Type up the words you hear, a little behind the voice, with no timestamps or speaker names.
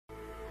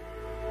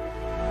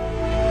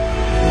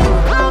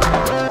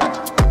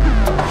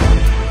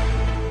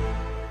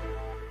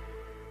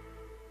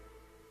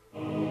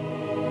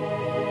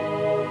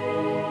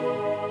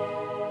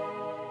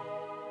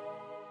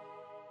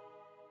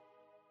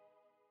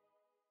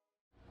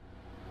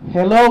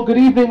Hello, good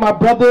evening, my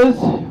brothers.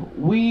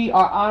 We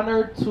are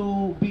honored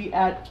to be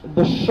at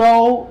the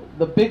show,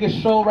 the biggest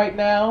show right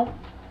now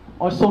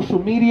on social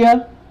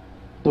media,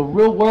 The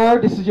Real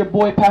Word. This is your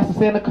boy, Pastor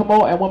Santa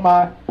Camo, and with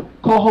my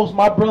co-host,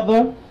 my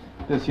brother.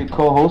 This is your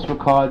co-host,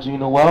 Ricard G.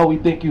 Noel. We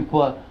thank you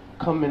for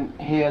coming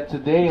here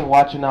today and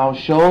watching our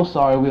show.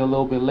 Sorry we're a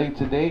little bit late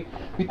today.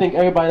 We thank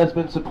everybody that's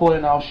been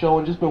supporting our show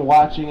and just been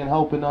watching and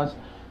helping us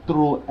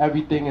through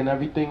everything and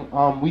everything.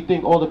 We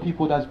thank all the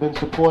people that's been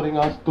supporting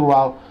us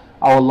throughout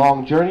our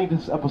long journey.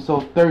 This is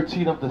episode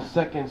 13 of the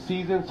second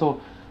season.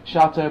 So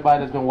shout out to everybody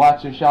that's been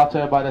watching. Shout out to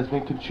everybody that's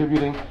been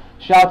contributing.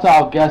 Shout out to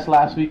our guest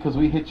last week because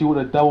we hit you with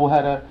a double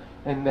header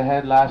in the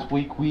head last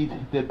week. We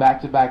did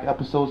back-to-back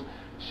episodes.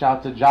 Shout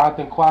out to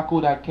Jonathan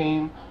Kwaku that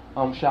came.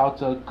 Shout out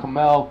to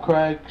Kamel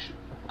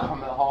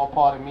Hall,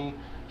 pardon me.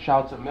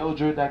 Shout out to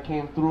Mildred that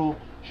came through.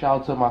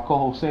 Shout out to my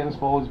co-host Sanders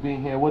for always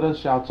being here with us.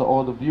 Shout out to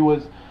all the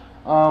viewers.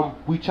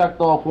 We checked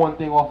off one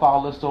thing off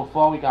our list so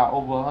far. We got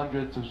over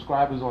 100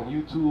 subscribers on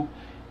YouTube,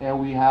 and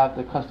we have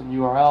the custom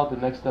URL. The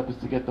next step is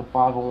to get the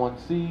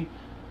 501c,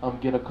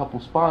 get a couple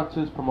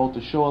sponsors, promote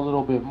the show a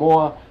little bit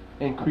more,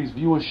 increase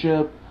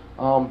viewership,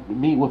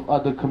 meet with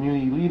other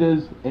community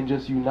leaders, and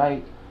just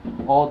unite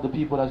all the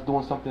people that's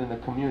doing something in the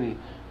community.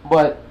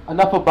 But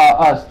enough about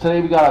us.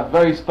 Today we got a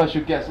very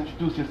special guest.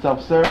 Introduce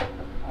yourself, sir.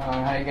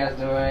 How you guys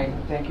doing?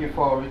 Thank you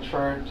for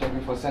Richard. Thank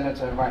you for Senator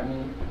to invite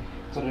me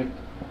to the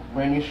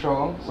brand new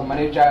show. So my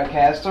name is Jared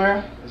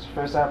Castor. It's the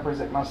first time I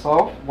present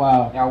myself.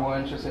 Wow. Yeah, we're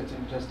interested to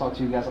just talk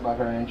to you guys about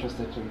very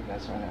interested to you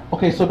guys right now.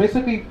 Okay, so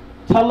basically,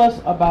 tell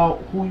us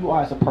about who you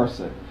are as a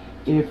person.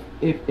 If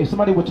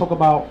somebody would talk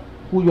about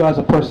who you are as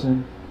a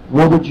person,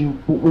 what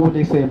would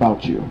they say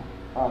about you?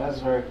 Oh,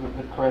 that's a very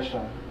good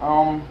question.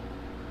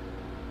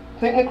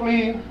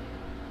 Technically,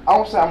 I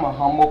would say I'm a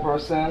humble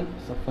person.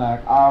 It's a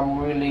fact. I'm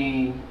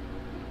really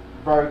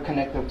very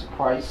connected to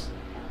Christ.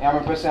 And I'm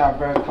a person I'm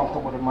very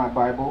comfortable with my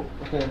Bible.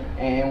 Okay.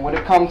 And when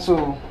it comes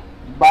to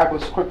Bible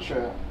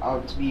scripture,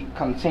 to be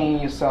contain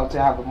yourself, to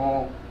have a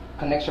more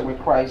connection with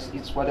Christ,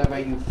 it's whatever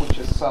you put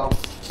yourself,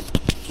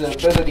 the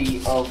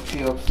ability of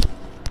to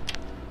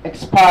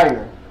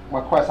expire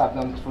what Christ has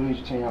done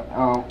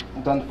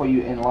for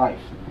you in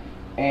life.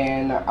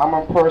 And I'm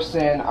a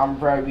person, I'm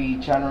very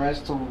generous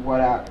to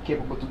what I'm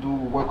capable to do,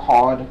 work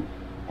hard,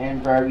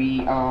 and very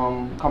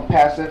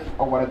compassionate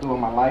of what I do in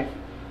my life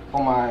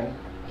for my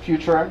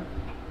future,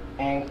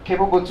 and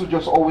capable to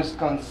just always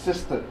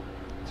consistent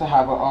to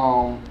have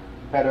a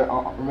better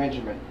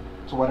arrangement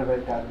to whatever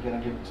God's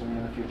gonna give to me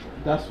in the future.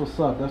 That's what's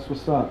up. That's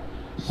what's up.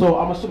 So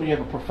I'm assuming you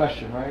have a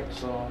profession, right?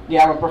 So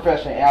yeah, I'm a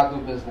professional and I do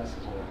business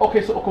as well.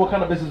 okay. So what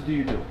kind of business do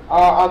you do?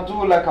 I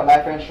do like a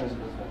life insurance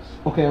business.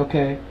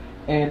 Okay.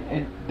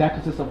 And that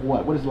consists of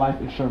what? What is life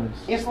insurance?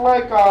 It's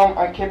like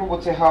I'm capable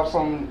to help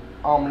some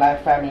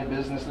like family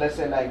business. Let's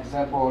say like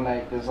example,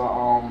 like there's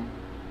a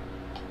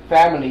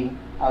family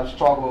have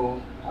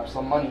struggled, have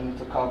some money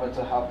to cover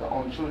to help their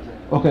own children.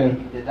 Okay.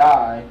 If they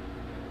die,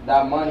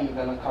 that money you're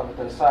gonna cover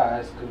to the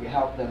sides could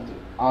help them to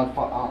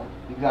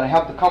you're gonna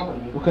help the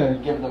company. Okay.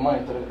 Give the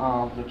money to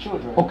the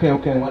children. Okay.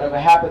 And whatever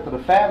happened to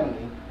the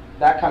family,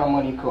 that kind of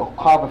money could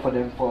cover for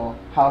them for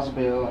house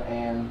bill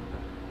and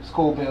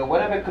school bill,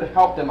 whatever it could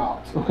help them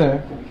out.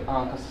 Okay. To be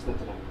consistent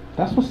to them.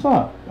 That's what's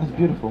up. That's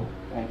beautiful.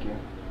 Thank you.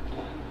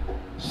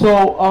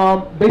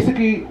 So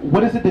basically,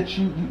 what is it that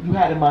you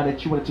had in mind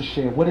that you wanted to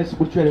share? What you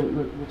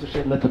wanted to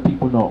share to let the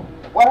people know?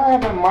 What I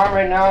have in mind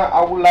right now,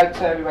 I would like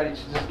to everybody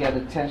to just get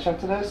attention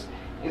to this.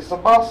 It's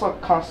about some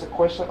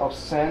consequence of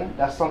sin.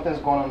 That's something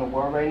that's going on in the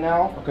world right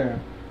now. Okay.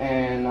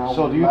 And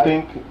so do you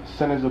think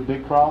sin is a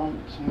big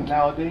problem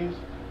nowadays?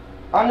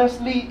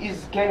 Honestly,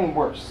 it's getting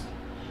worse.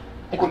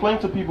 Explain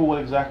to people what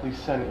exactly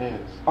sin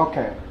is.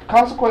 Okay.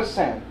 Consequence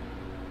sin.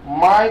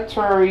 My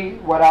theory,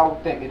 what I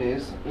would think it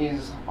is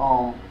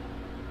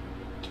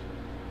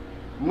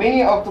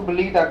many of them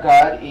believe that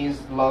God is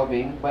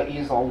loving, but He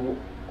is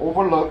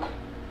overlook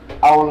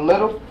our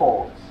little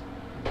faults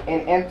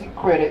and empty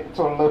credit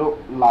to a little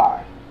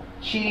lie,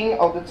 cheating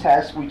of the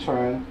tax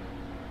return,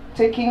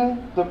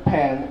 taking the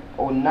pen,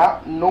 or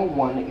not no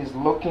one is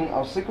looking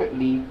or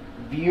secretly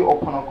view or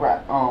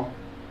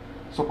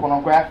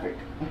pornographic.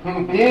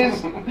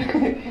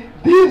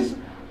 This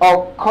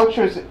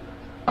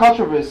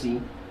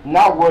controversy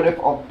not worthy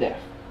of death.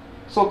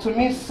 So to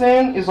me,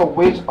 sin is a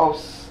wage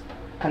of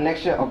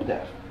connection of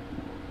death.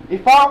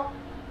 If I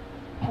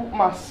put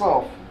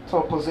myself to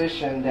a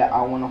position that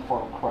I want to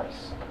follow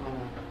Christ,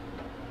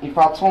 if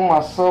I told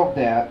myself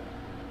that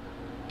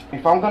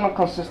if I'm going to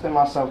consistent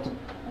myself to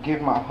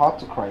give my heart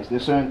to Christ,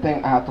 there's certain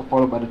thing I have to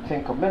follow by the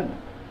Ten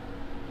Commandments.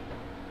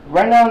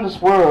 Right now in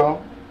this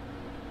world,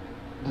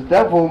 the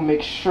devil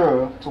makes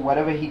sure to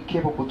whatever he's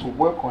capable to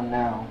work on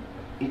now,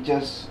 it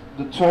just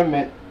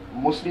determine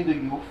mostly the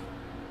youth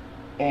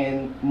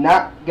and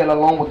not get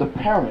along with the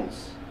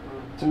parents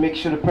to make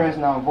sure the parents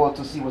now involved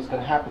to see what's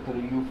going to happen to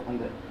the youth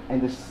in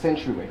this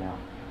century right now.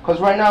 Because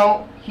right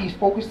now he's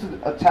focused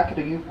to attack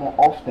the youth more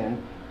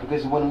often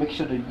because he want to make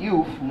sure the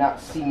youth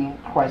not seeing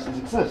Christ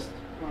exist.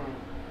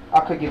 I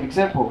could give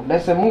example.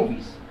 Let's say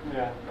movies.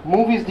 Yeah.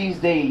 Movies these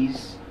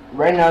days,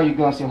 right now you're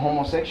gonna see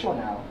homosexual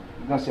now.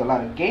 You're gonna see a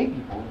lot of gay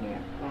people in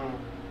there,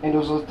 and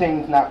those are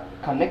things not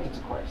connected to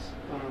Christ.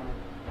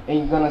 And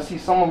you're gonna see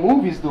some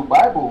movies do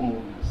Bible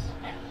movies.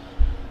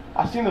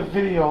 I seen a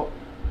video.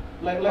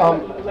 You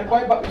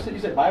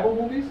said Bible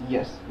movies?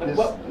 Yes. Like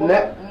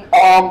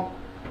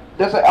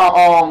There's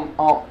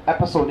a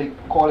episode they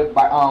call it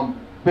by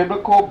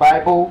biblical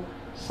Bible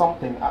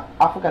something.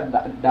 I forgot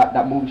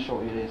that movie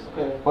show it is.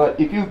 Okay. But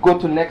if you go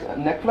to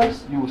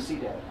Netflix, you will see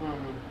that.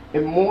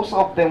 And most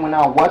of them, when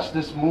I watch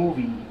this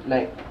movie,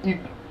 like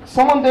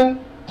some of them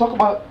talk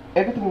about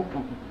everything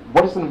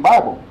what is in the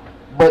Bible,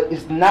 but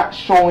it's not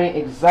showing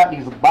exactly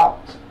it's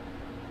about.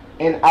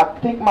 And I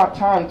take my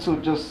time to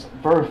just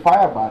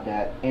verify about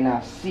that, and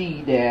I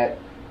see that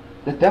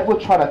the devil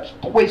try to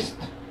twist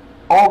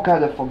all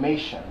kind of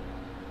information.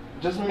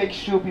 Just make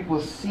sure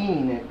people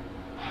seeing it,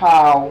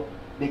 how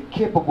they're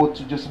capable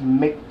to just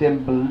make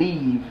them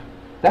believe.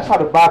 That's how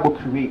the Bible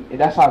create, and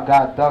that's how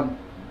God done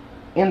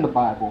in the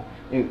Bible.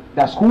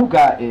 That's who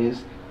God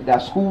is.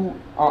 That's who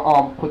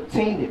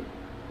pertained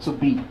to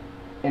be,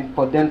 and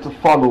for them to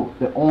follow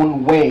their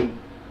own way,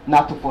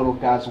 not to follow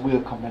God's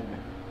will commandment.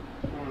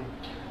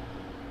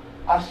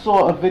 I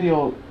saw a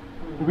video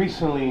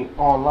recently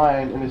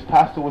online, and this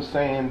pastor was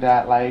saying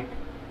that like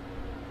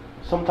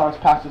sometimes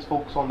pastors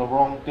focus on the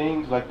wrong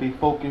things. Like they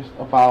focused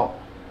about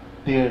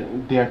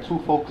they're too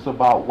focused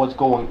about what's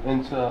going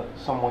into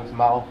someone's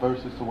mouth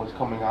versus to what's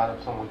coming out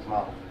of someone's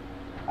mouth,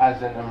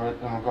 as in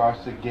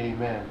regards to gay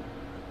men.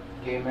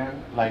 Gay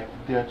men? Like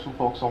they're too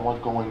focused on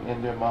what's going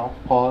in their mouth,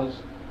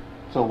 pause,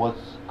 to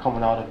what's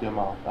coming out of their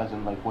mouth, as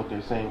in like what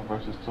they're saying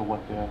versus to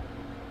what they're,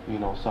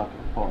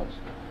 sucking, pause.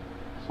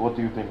 So what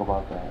do you think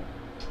about that?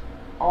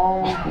 I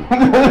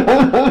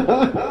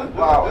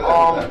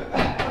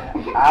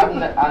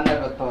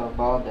never thought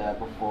about that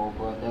before,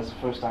 but that's the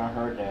first time I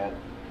heard that.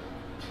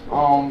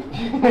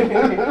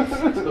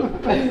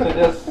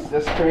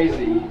 That's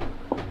crazy.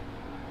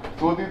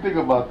 So what do you think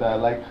about that?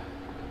 Like,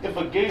 if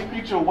a gay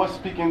preacher was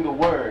speaking the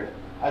word,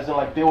 as in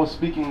like they were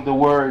speaking the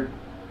word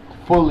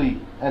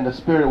fully and the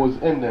spirit was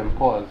in them,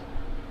 pause.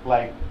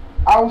 Like,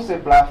 I would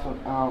say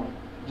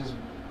just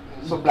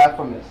so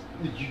blasphemous.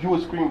 You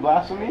would scream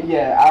blasphemy?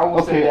 Yeah, I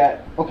would say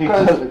that. Okay.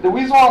 Because the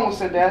reason why I would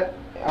say that,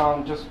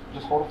 just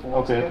hold on for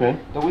 1 second. Okay.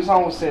 The reason I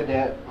would say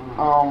that,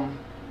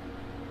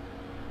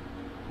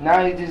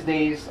 now these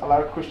days, a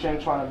lot of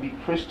Christians trying to be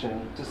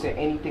Christian to say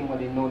anything when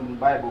they know in the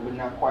Bible, but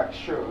not quite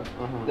sure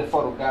they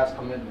follow God's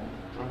commandment.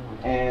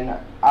 And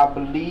I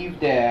believe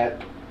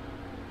that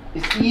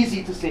it's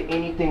easy to say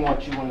anything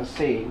what you want to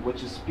say,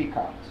 what you speak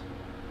out,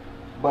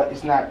 but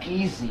it's not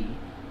easy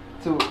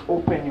to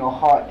open your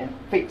heart and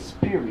faith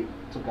spirit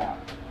to God.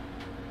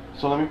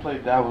 So let me play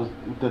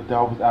the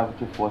devil's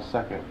advocate for a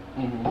second.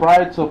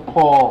 Prior to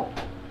Paul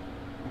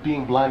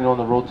being blinded on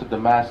the road to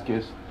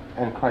Damascus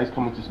and Christ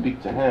coming to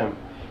speak to him,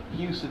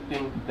 he used to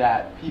think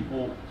that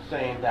people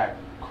saying that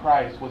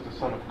Christ was the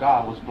Son of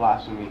God was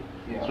blasphemy,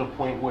 to the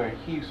point where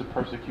he used to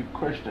persecute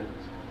Christians,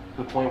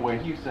 to the point where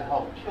he used to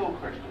help kill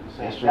Christians,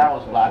 saying that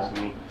was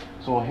blasphemy.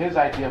 So his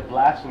idea of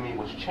blasphemy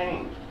was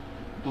changed.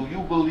 Do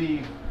you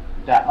believe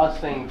that us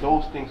saying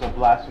those things are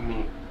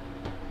blasphemy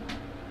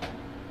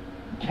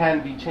can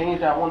be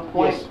changed at one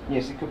point?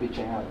 Yes, it could be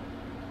changed.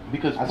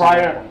 Because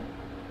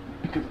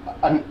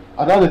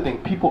another thing,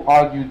 people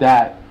argue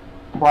that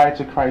prior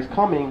to Christ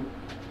coming,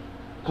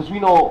 because we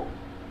know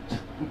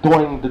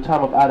during the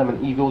time of Adam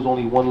and Eve, there was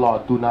only one law: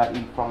 do not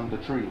eat from the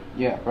tree.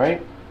 Yeah.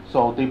 Right?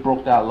 So they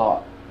broke that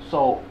law.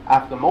 So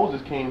after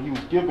Moses came, he was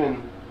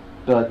given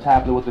the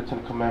tablet with the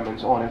 10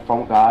 Commandments on it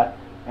from God,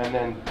 and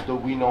then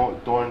we know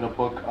during the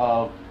book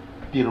of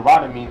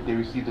Deuteronomy, they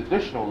received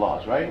additional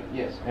laws, right?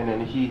 Yes. And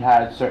then he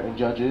had certain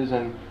judges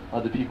and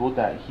other people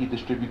that he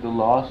distributed the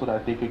law so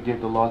that they could give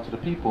the law to the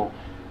people.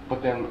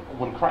 But then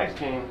when Christ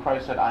came,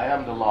 Christ said, I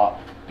am the law.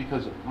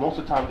 Because most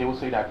of the time they would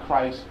say that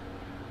Christ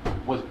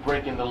was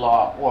breaking the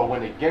law or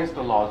went against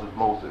the laws of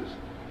Moses.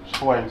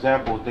 For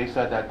example, they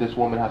said that this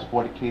woman has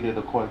fornicated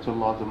according to the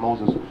laws of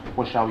Moses.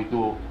 What shall we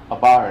do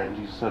about her? And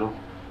Jesus said,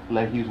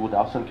 let he who is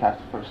without sin cast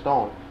the first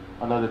stone.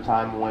 Another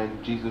time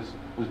when Jesus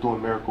was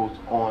doing miracles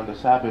on the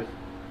Sabbath,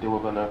 they were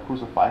going to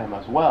crucify him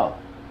as well.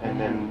 And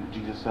then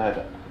Jesus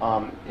said,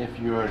 if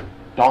your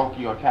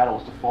donkey or cattle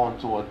was to fall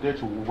into a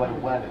ditch, why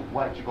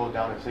don't you go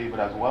down and save it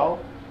as well?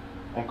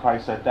 And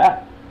Christ said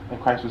that.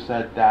 And Christ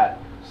said that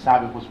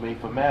Sabbath was made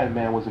for man,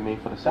 man wasn't made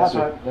for the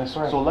Sabbath. That's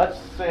right. So let's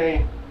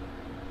say,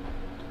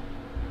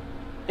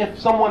 if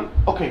someone,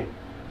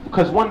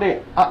 because one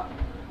day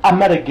I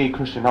met a gay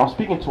Christian, I was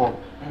speaking to him,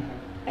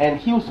 and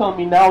he was telling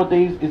me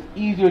nowadays it's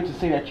easier to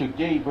say that you're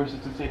gay versus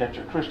to say that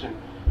you're Christian.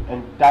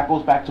 And that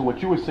goes back to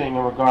what you were saying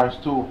in regards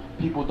to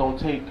people don't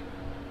take,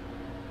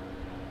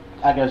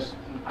 I guess,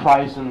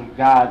 Christ and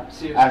God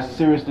as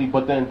seriously,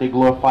 but then they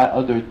glorify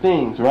other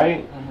things,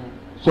 right?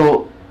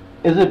 So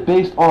is it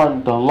based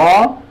on the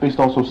law, based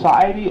on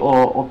society,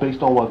 or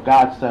based on what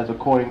God says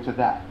according to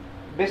that?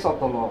 Based off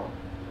the law.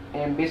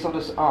 And based on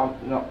this,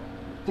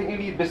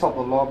 technically based off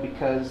the law,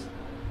 because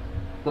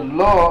the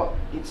law,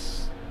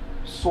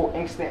 so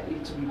instantly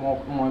to be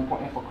more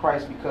important for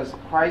Christ, because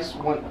Christ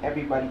wants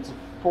everybody to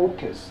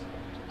focus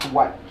to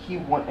what he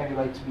wants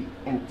everybody to be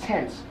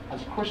intense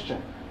as a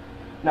Christian.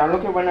 Now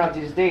look at right now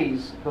these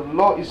days, the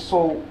law is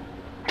so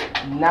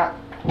not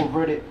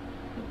perverted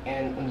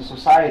in the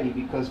society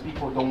because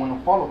people don't want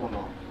to follow the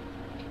law.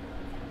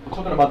 We're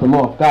talking about the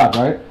law of God,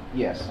 right?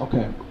 Yes.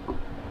 Okay.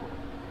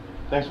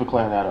 Thanks for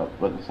clearing that up,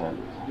 Brother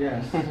Sanders.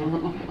 Yes.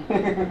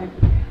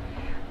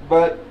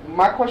 But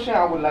my question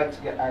I would like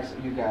to ask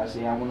you guys,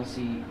 and I want to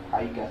see how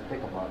you guys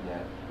think about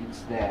that.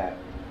 It's that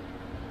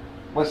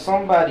when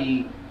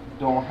somebody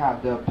don't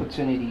have the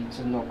opportunity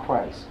to know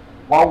Christ,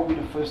 what would be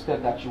the first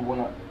step that you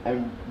want to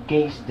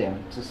engage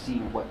them to see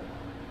what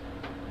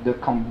the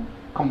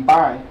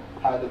combine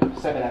how the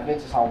Seven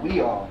Adventists, how we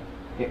are,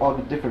 and all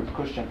the different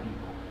Christian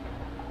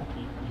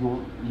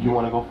people? You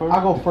want to go first?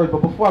 I'll go first,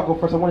 but before I go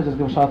first, I want to just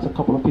give a shout out to a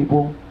couple of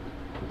people.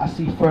 I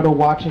see Fredo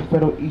watching.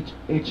 Fredo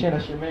E13,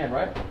 that's your man,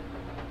 right?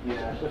 Yeah.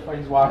 That's your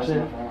friend, he's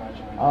watching.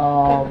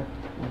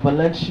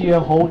 Valencia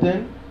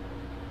Holden.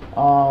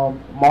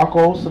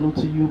 Marco, salute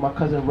to you. My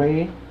cousin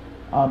Ray.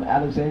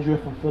 Alexandria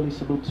from Philly,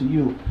 salute to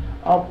you.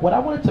 What I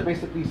wanted to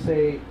basically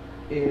say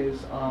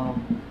is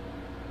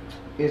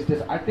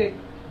this. I think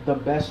the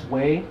best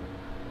way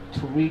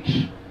to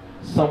reach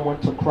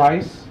someone to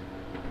Christ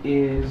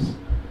is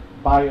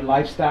by your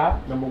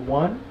lifestyle, number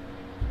one,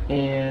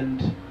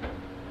 and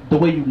the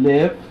way you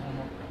live,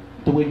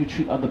 the way you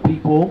treat other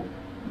people,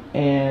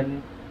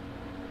 and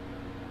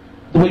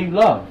the way you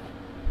love.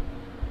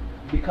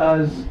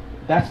 Because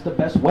that's the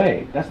best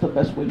way. That's the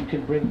best way you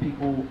can bring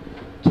people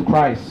to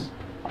Christ.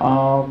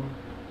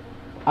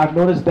 I've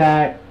noticed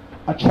that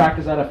a track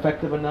is not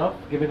effective enough.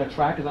 Giving a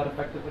track is not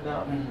effective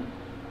enough.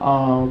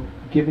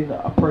 Giving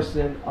a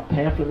person a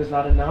pamphlet is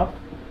not enough.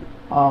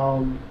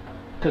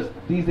 Because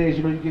these days,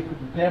 you give people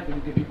a pamphlet,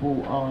 you give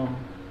people,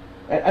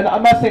 and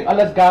I'm not saying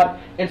unless God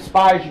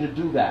inspires you to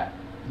do that,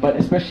 but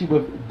especially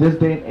with this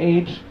day and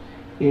age,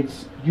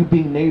 it's you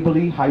being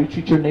neighborly, how you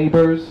treat your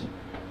neighbors,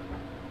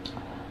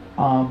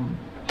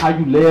 how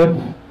you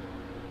live,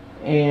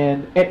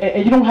 and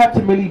you don't have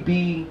to really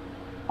be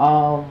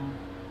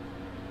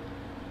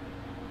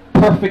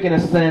perfect in a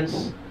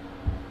sense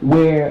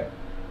where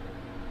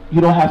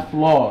you don't have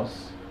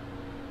flaws.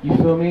 You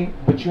feel me?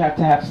 But you have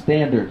to have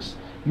standards.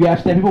 You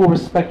have to, people will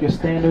respect your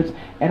standards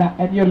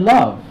and your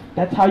love.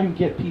 That's how you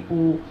get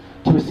people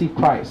to receive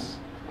Christ.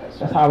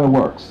 That's how it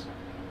works.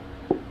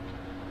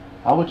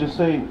 I would just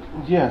say,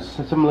 yes,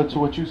 similar to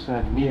what you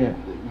said.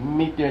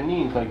 Meet their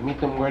needs, like meet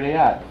them where they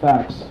at.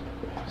 Facts.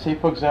 Say,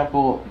 for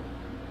example,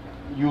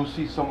 you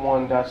see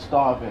someone that's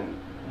starving.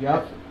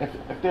 Yep.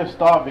 If they're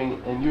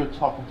starving and you're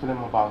talking to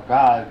them about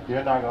God,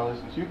 they're not going to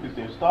listen to you because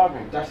they're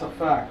starving. That's a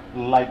fact.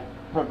 Like,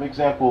 for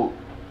example,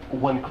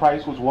 when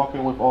Christ was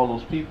walking with all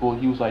those people,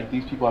 he was like,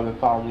 these people have been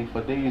following me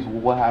for days.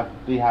 What have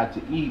they had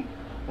to eat?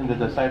 And the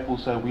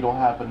disciples said, we don't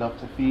have enough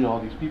to feed all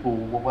these people.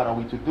 What are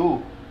we to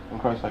do? And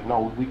Christ's like,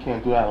 no, we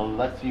can't do that.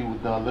 Let's see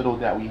the little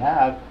that we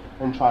have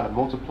and try to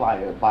multiply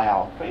it by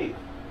our faith.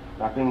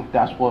 And I think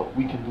that's what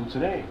we can do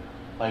today.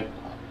 Like,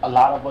 a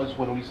lot of us,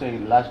 when we say,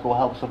 let's go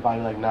help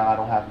somebody, like, nah, I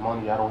don't have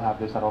money, I don't have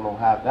this, I don't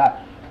have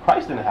that.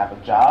 Christ didn't have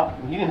a job.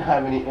 He didn't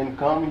have any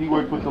income. He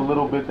worked with the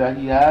little bit that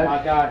he had.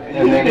 My God.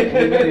 And then he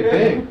made it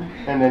big.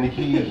 And then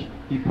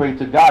he prayed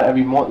to God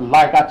every morning.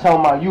 Like I tell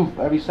my youth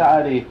every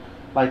Saturday,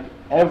 like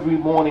every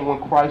morning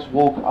when Christ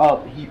woke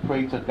up, he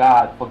prayed to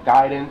God for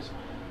guidance,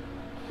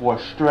 for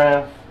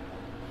strength,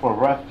 for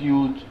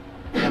refuge,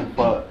 and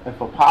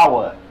for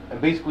power. And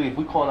basically, if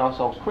we call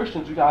ourselves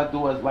Christians, we gotta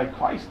do as like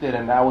Christ did,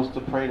 and that was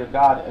to pray to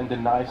God and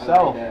deny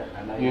self.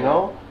 You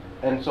know?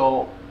 And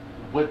so,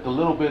 with the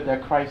little bit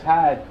that Christ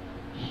had,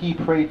 he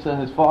prayed to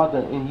his Father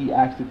and he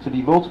asked it to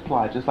be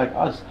multiplied, just like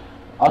us.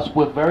 Us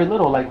with very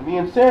little, like me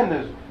and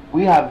Sanders,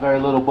 we have very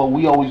little, but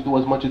we always do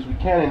as much as we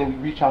can, and then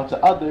we reach out to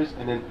others,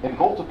 and then it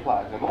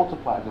multiplies and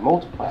multiplies and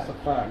multiplies. That's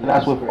a fact. And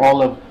that's with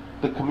all of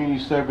the community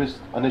service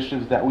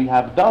initiatives that we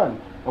have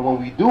done. And when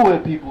we do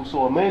it, people are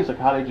so amazed, like,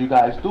 how did you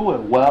guys do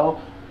it?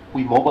 Well,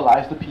 we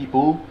mobilized the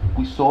people,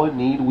 we saw a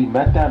need, we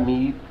met that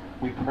need,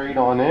 we prayed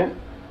on it,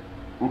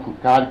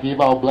 God gave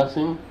our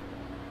blessing,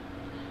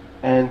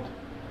 and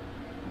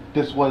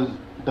this was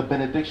the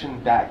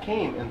benediction that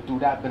came, and through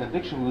that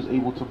benediction we was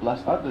able to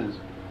bless others.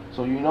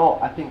 So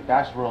I think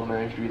that's real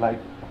ministry. Like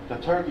the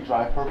turkey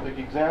drive, perfect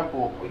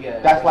example.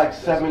 That's like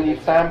 70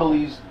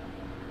 families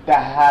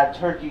that had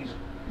turkeys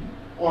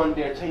on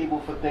their table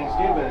for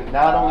Thanksgiving.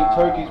 Not only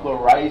turkeys,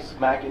 but rice,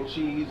 mac and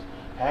cheese,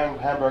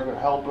 hamburger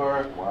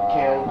helper,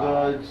 canned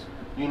goods,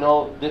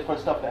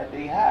 different stuff that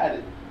they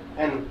had.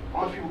 And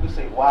how much people could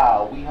say,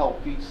 wow, we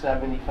helped feed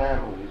 70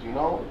 families,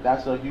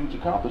 That's a huge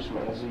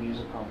accomplishment. That's a huge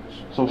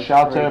accomplishment. So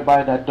shout to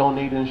everybody that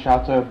donated and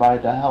shout to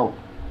everybody that helped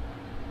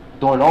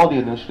during all the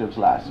initiatives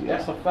last year.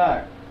 That's a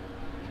fact.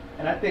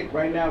 And I think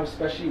right now,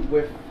 especially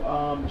with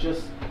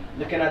just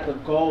looking at the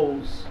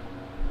goals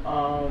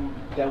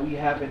that we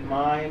have in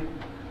mind,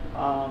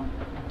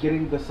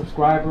 getting the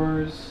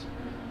subscribers,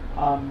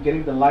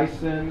 getting the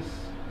license,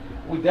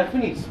 we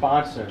definitely need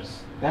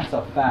sponsors. That's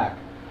a fact.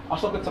 I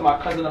was talking to my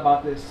cousin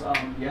about this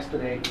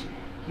yesterday.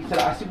 He said,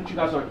 I see what you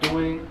guys are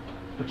doing,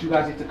 but you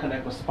guys need to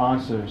connect with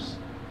sponsors.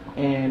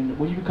 And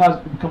when you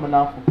guys become a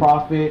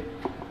non-for-profit,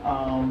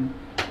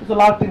 there's a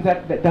lot of things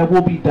that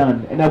will be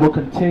done and that will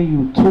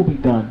continue to be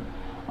done.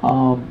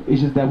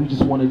 It's just that we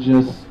just want to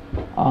just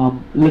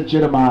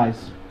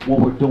legitimize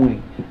what we're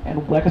doing.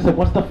 And like I said,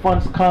 once the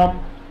funds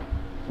come,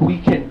 we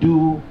can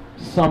do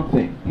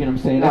something. You know what I'm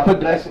saying? No, the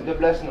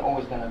blessing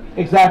always gonna be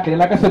there. Exactly.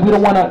 And like I said, we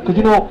don't want to, because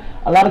you know,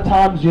 a lot of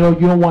times, you know,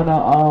 you don't want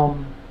to,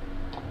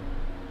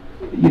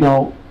 you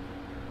know,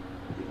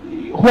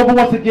 whoever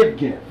wants to give.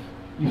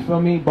 You feel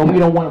me? But we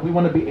don't want. We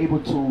want to be able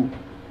to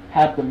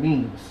have the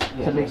means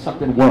to make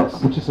something work,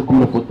 which is a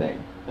beautiful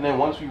thing. And then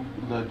once we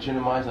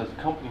legitimize as a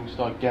company, we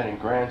start getting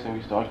grants and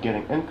we start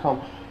getting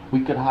income.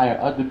 We could hire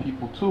other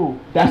people too.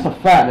 That's a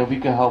fact. And then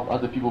we can help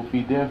other people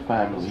feed their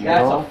family.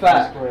 That's a fact.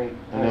 That's great.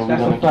 And then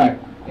That's we're a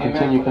fact. gonna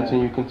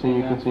continue.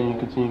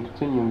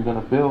 We're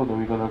gonna build and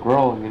we're gonna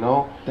grow. You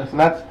know. That's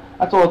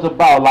all it's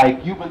about.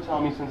 Like you've been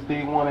telling me since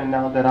day one, and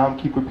now that I'm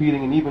keep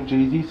repeating, and even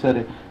Jay-Z said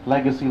it: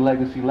 legacy.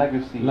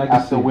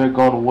 After we're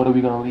gone, what are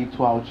we gonna leave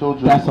to our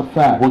children? That's a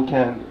fact. What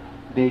can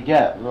they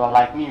get?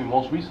 Like me,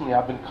 most recently,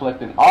 I've been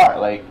collecting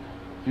art. Like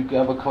if you could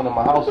ever come to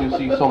my house, you'll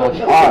see so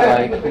much art.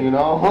 Like you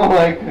know,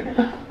 like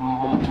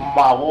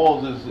my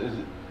walls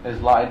is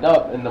lined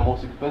up, and the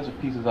most expensive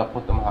pieces I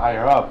put them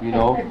higher up. You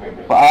know,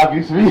 for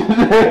obvious reasons.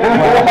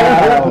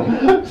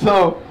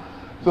 Wow.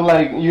 So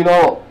like, you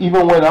know,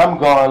 even when I'm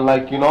gone,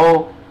 like, you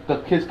know, the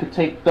kids could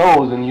take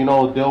those and, you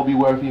know, they'll be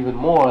worth even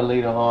more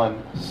later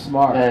on.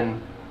 Smart.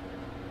 And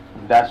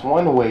that's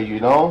one way, you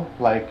know,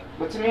 like.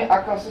 But to me,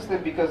 I'm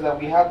consistent because that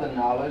we have the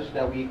knowledge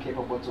that we're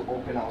capable to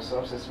open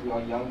ourselves as we are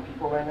young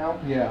people right now.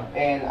 Yeah.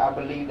 And I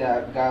believe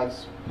that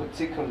God's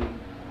particularly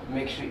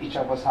make sure each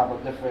of us have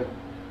a different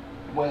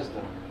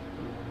wisdom.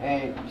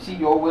 And you see,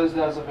 your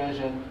wisdom as a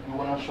vision, you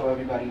want to show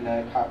everybody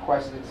like how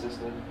Christ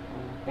existed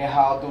and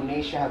how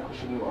donation, how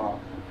Christian you are.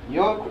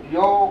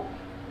 Your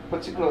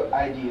particular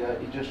idea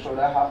is just show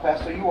that how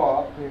pastor you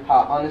are,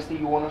 how honestly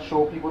you want to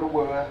show people the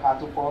word, how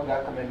to follow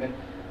God's commitment.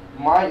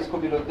 Mine is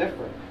going to be a little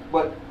different.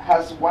 But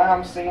why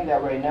I'm saying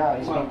that right now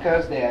is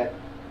because that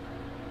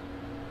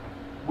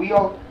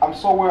I'm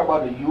so worried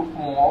about the youth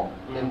more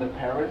than the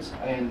parents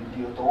and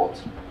the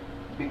adults,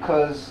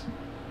 because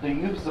the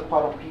youth is a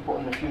part of people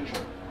in the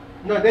future.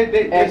 No,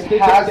 they're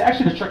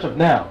actually the church of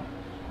now.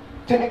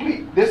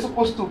 Technically, they're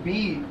supposed to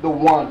be the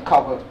one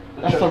cover.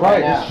 That's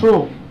right. It's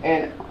true.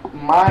 And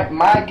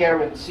my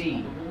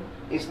guarantee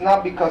is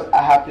not because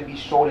I have to be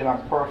sure that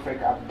I'm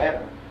perfect, I'm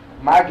better.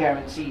 My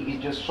guarantee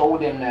is just show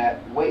them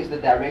that where is the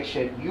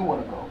direction you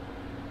want to go.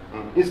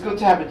 It's good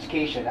to have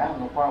education. I have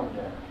no problem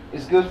with that.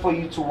 It's good for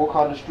you to walk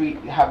on the street,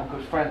 have a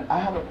good friend. I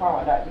have no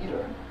problem with that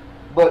either.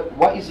 But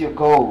what is your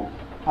goal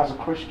as a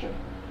Christian?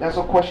 That's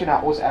a question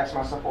I always ask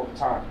myself all the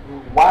time.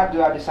 Why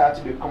do I decide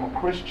to become a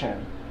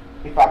Christian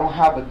if I don't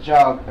have a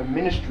job, a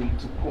ministry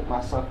to put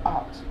myself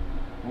out?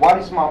 What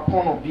is my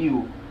point of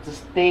view to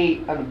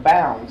stay in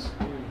bounds?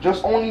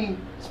 Just only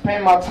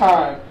spend my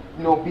time,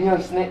 you know, be on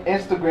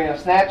Instagram,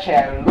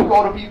 Snapchat, and look at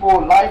all the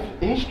people's life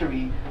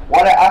history,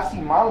 while I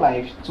see my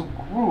life to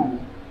grow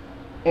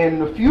in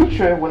the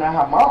future when I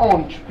have my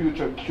own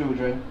future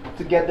children,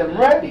 to get them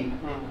ready,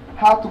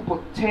 how to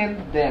put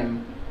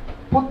them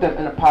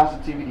in a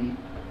positivity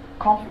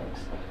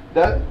conflicts.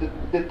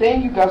 The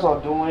thing you guys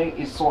are doing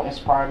is so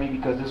inspiring me,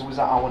 because this is the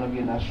reason I want to be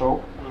in that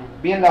show.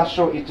 Being in that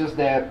show is just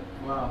that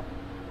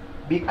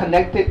be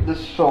connected.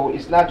 This show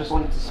is not just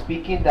only to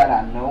speaking that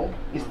I know,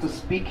 it's to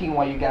speaking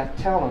what you guys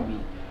telling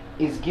me.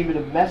 It's giving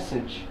a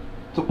message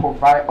to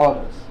provide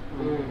others.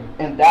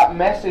 And that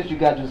message you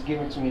guys just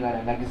giving to me,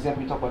 like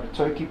example, you talk about the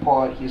turkey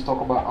part, he's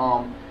talking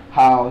about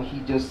how he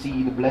just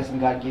see the blessing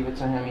God gave it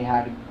to him, he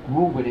had to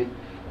grow with it.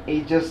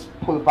 It just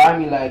provide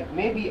me like,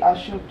 maybe I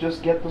should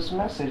just get this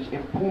message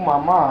and pull my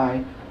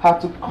mind how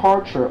to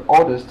culture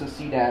others to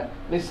see that,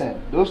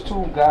 listen, those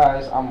two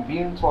guys I'm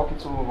been talking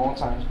to a long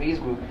time on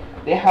Facebook,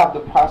 they have the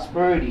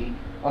prosperity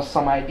of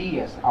some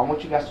ideas. I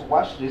want you guys to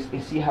watch this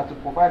and see how to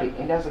provide it,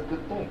 and that's a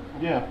good thing.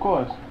 Yeah, of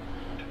course.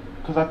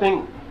 Because I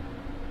think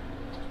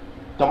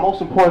the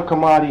most important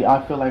commodity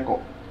I feel like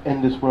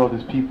in this world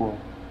is people.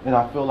 And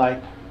I feel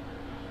like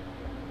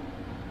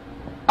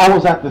I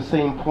was at the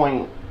same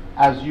point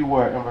as you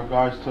were in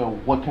regards to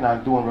what can I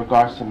do in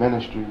regards to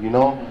ministry, you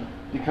know?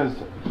 Because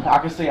I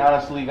can say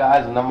honestly,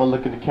 guys, and I'm going to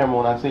look at the camera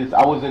when I say this,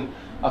 I wasn't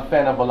a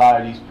fan of a lot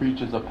of these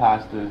preachers or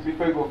pastors.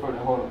 Before you go further,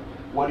 hold on.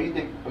 What do you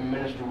think a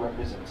minister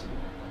represents?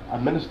 A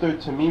minister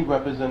to me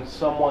represents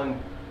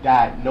someone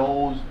that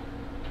knows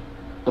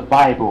the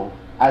Bible,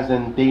 as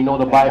in they know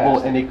the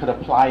Bible and they could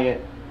apply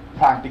it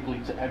practically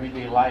to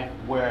everyday life,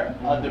 where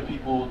other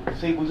people,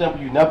 say for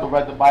example, you never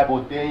read the Bible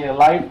a day in your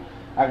life,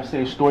 I can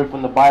say a story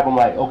from the Bible, I'm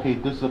like, okay,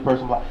 this is a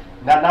person,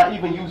 not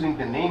even using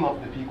the name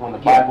of the people in the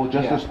Bible,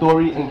 just a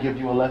story, and give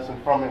you a lesson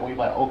from it, where you're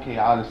like, okay,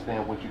 I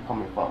understand what you're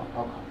coming from.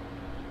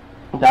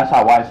 Okay. That's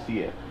how I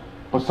see it.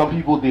 But some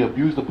people, they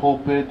abuse the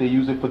pulpit, they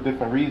use it for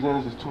different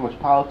reasons, there's too much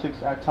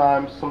politics at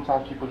times,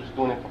 sometimes people are just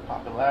doing it for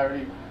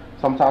popularity,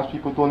 sometimes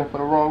people doing it for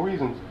the wrong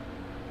reasons.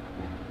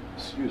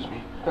 Excuse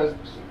me. Because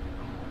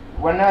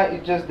we're not,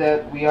 it's just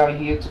that we are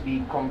here to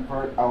be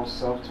convert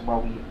ourselves to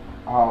what we,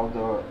 how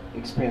the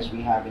experience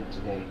we have in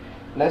today.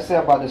 Let's say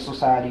about the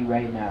society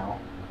right now.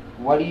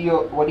 What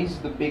is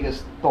the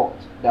biggest thought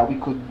that we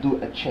could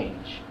do a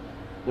change?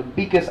 The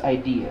biggest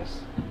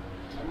ideas.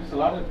 There's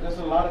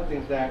a lot of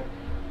things that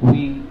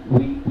we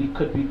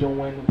could be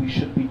doing, we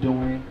should be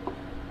doing.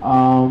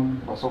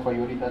 But so far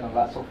you already done a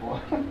lot so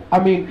far. I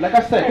mean, like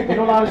I said, in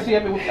all honesty, I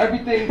mean, with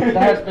everything that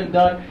has been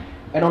done,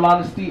 in all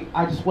honesty,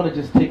 I just want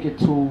to just take it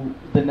to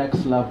the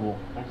next level.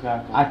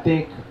 Exactly. I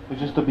think it's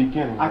just the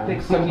beginning. I man.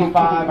 think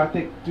 75. I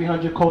think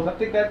 300 codes. I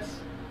think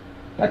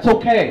that's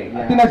okay.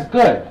 Yeah. I think that's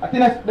good. I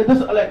think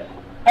that's like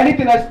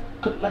anything that's,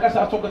 like I said,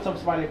 I was talking to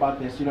somebody about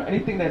this. You know,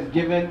 anything that's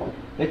given,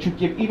 that you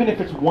give, even if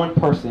it's one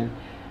person,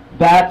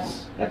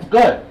 that's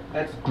good.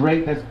 That's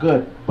great. That's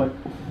good. But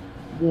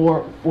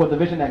for the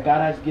vision that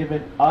God has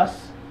given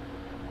us,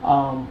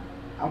 I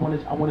want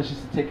to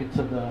just take it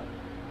to the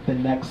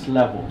next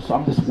level. So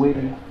I'm just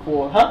waiting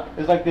for.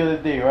 It's like the other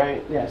day,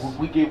 right? Yes.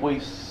 We gave away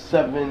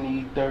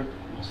 70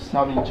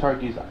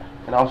 turkeys,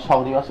 and I was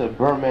talking to you. I said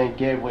Birdman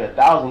gave away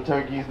 1,000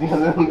 turkeys the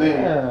other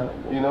day. Yeah.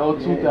 You know,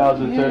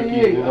 2,000 turkeys.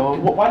 Yeah. You know,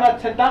 Why not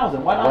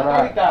 10,000? Why not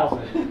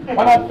 30,000?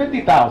 Why not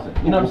 50,000?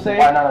 You know what I'm saying?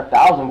 Why not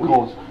 1,000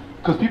 coats?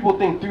 Because people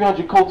think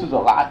 300 coats is a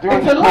lot.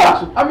 300 It's a lot.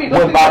 coats I mean,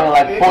 went by in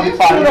like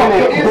 45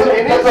 minutes.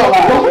 It is a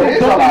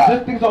lot.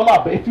 Those things are a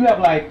lot. But if you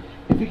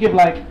give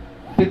like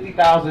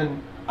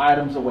 50,000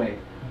 items away,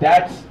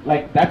 that's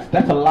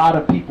a lot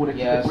of people that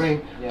you can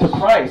bring to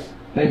Christ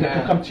that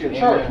can come to your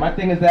church. My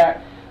thing is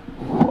that,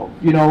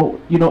 you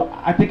know,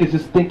 I think it's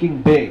just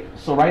thinking big.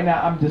 So right now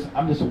I'm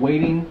just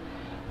waiting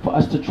for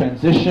us to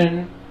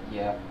transition.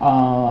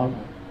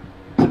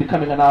 To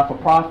becoming a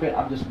non-for-profit.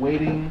 I'm just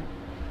waiting,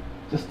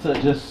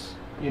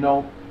 you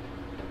know,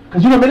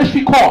 because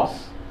ministry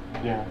costs.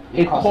 Yeah.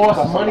 It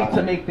costs money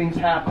to make things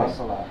happen.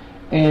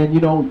 And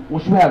you know,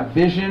 once you have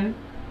vision,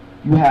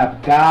 you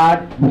have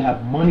God, you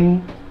have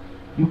money,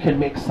 you can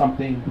make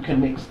something. You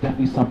can make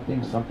definitely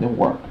something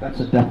work. That's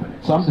a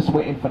definite. So I'm just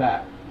waiting for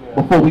that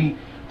before we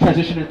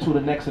transition into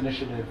the next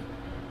initiative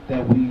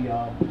that we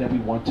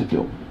want to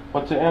do.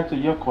 But to answer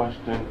your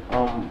question,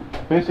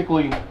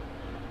 basically,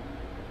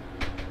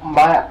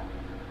 my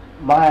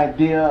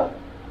idea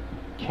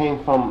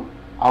came from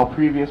our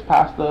previous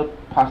pastor,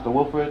 Pastor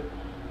Wilfred,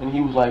 and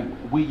he was like,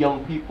 we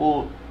young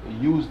people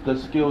use the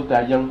skills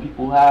that young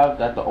people have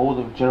that the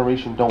older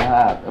generation don't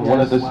have. And one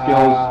of the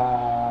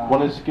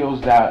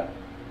skills that,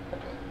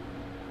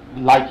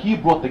 like, he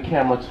brought the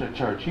camera to the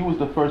church. He was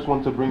the first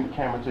one to bring the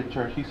camera to the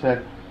church. He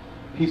said,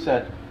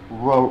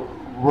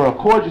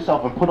 record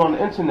yourself and put it on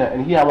the internet.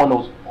 And he had one of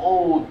those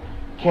old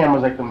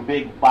cameras, like them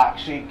big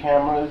box-shaped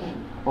cameras,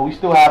 but we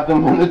still have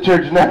them in the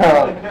church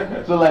now.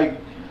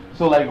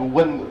 So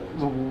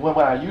when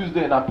I used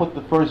it and I put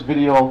the first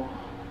video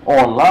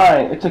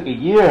online, it took a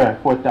year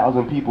for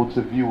 1,000 people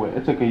to view it.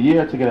 It took a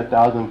year to get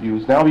 1,000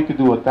 views. Now we could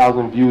do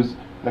 1,000 views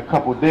in a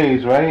couple of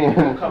days, right?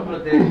 A couple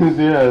of days.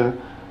 Yeah.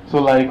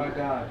 So like, oh my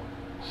God.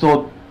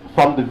 So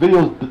from the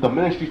videos, the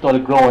ministry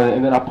started growing,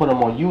 and then I put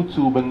them on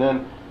YouTube, and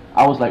then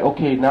I was like,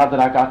 okay, now that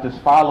I got this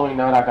following,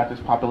 now that I got this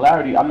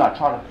popularity, I'm not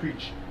trying to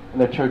preach in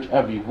the church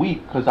every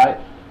week, because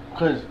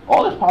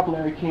all this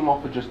popularity came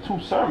off of just 2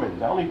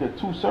 sermons. I only did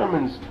 2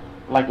 sermons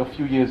like a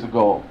few years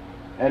ago.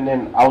 And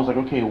then I was like,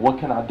 okay, what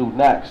can I do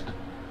next?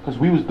 Because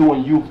we was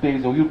doing youth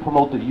days, and we would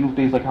promote the youth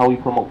days like how we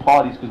promote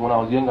parties, because when I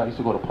was younger, I used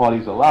to go to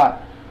parties a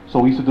lot. So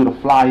we used to do the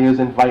flyers,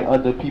 invite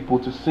other people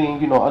to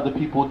sing, other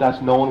people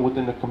that's known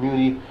within the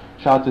community.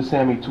 Shout out to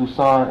Sammy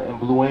Toussaint and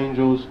Blue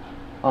Angels.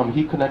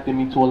 He connected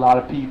me to a lot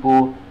of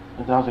people.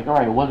 And then I was like, all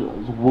right,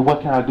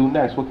 what can I do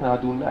next? What can I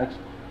do next?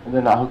 And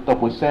then I hooked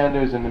up with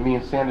Sanders, and then me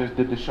and Sanders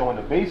did the show in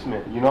the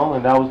basement,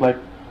 and that was like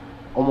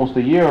almost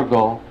a year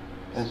ago.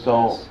 And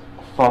so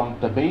from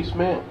the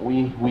basement,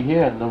 we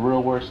here in the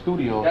Real Word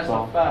Studio. That's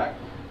a fact.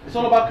 It's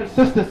all about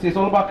consistency. It's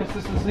all about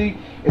consistency.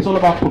 It's all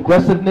about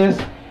progressiveness,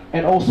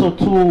 and also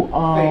to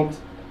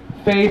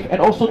faith, and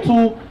also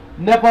to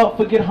never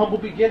forget humble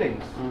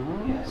beginnings.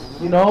 Mm-hmm.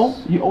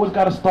 Yes. You always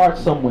got to start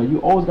somewhere.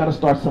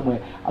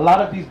 A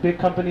lot of these big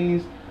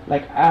companies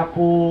like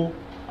Apple.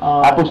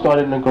 Apple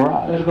started in the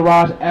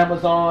garage.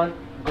 Amazon,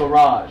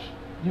 garage.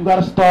 You got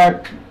to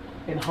start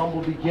in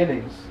humble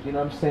beginnings. You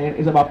know what I'm saying?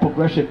 It's about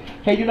progression.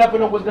 Hey, you never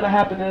know what's going to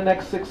happen in the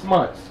next 6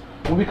 months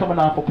when we come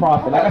out for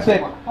profit. Like I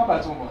said, how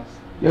about 2 months?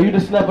 Yo, you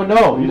just never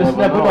know. You just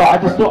never know. I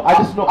just know.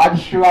 I'm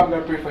sure I'm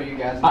gonna pray for you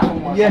guys.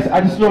 Yes,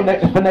 I just know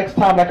for next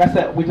time. Like I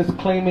said, we're just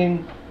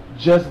claiming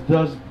just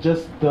the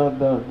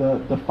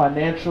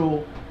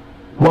financial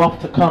wealth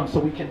to come, so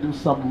we can do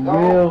some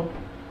real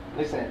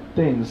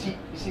things. You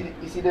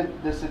see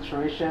the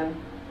situation.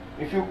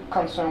 If you're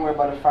concerned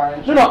about the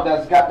financial, no,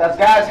 that's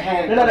God's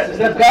hand. No, that's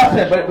God's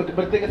hand. But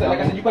the thing is, that, like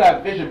I said, you gotta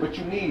have vision, but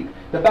you need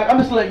the back. I'm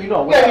just letting you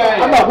know.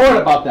 I'm not worried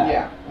about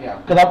that. Yeah.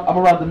 Because I'm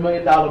around the $1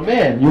 million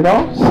man,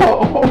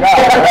 So,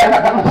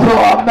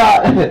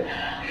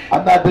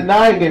 I'm not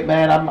denying it,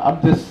 man.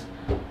 I'm just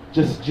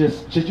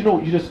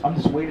I'm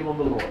just waiting on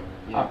the Lord.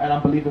 Yeah. And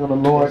I'm believing on the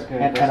Lord, That's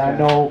good, and that's I good.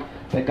 know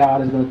that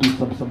God is going to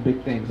do some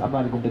big things. I'm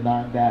not even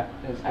denying that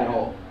That's at good.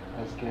 all.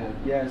 That's good.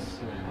 Yes.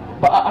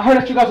 But I heard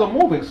that you guys are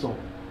moving soon.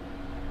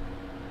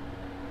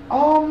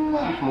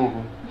 Who's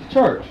moving? The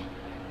church.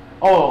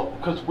 Oh,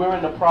 because we're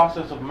in the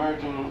process of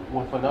merging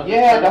with another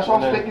Yeah, church. that's what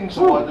and I'm then thinking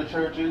two too. other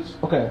churches.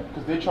 Okay.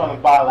 Because they're trying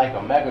to buy like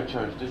a mega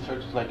church. This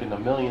church is like in the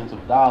millions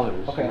of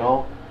dollars, Okay. you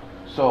know?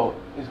 So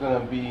it's going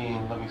to be,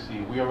 let me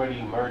see, we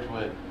already merged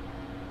with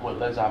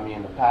Les Amis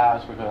in the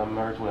past. We're going to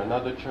merge with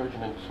another church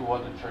and then two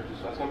other churches.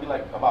 So it's going to be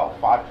like about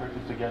 5 churches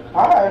together to make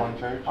Alright. one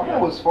church. I mean,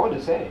 it was fun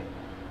to say.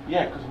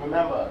 Yeah, because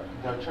remember,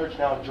 the church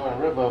now, Jordan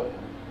River,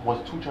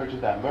 was 2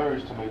 churches that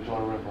merged to make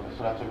Jordan River.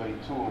 So that's already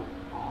 2.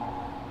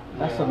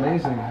 That's Yeah.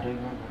 amazing. I didn't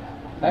remember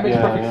that. That makes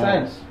Yeah, perfect yeah.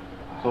 sense.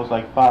 So it's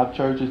like 5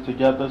 churches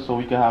together so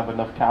we can have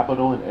enough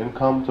capital and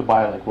income to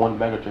buy like one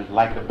mega church.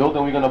 Like the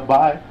building we're gonna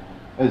buy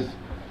is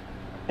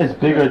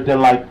bigger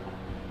than like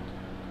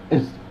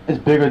it's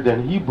bigger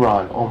than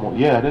Hebron almost.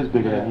 Yeah, it is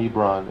bigger than Yeah.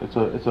 Hebron. It's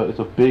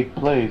a big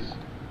place.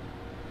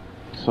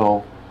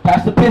 So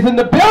Pastor Piz in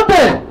the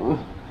building.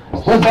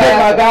 What's good,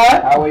 my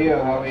guy? How are you?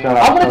 How are you? Shout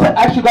out. I wanted to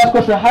ask you guys a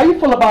question. How you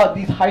feel about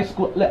these high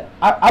school?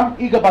 I'm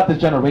eager about this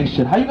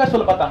generation. How you guys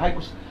feel about the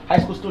high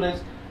school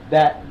students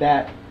that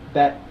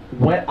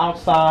went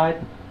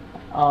outside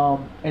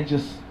and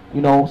just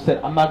said,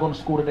 I'm not going to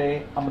school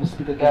today. I'm going to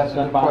speak That's against a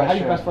gun good violence. How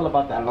you question. guys feel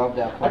about that? I love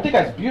that I think question.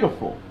 that's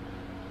beautiful.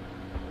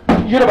 You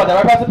heard about that,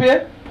 right, Pastor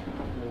Pierre?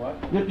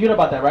 What? You know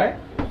about that, right?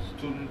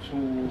 Students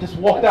who Just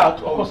walked out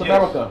across yes.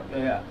 America.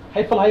 Yeah.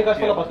 How you guys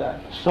feel Yeah. about that?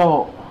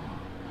 So,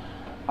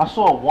 I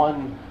saw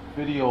one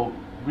video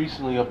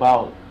recently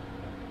about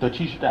the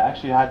teacher that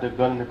actually had the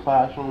gun in the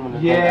classroom and the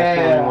gun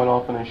accidentally went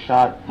off and it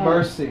shot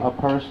Mercy. a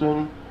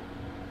person.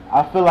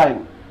 I feel like,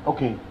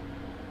 okay,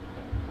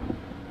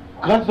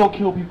 guns don't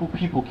kill people,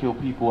 people kill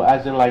people.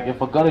 As in, like,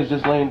 if a gun is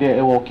just laying there,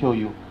 it won't kill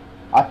you.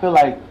 I feel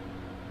like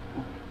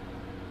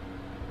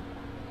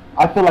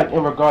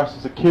in regards to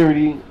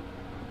security,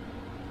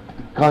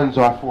 guns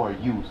are for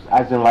use.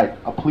 As in, like,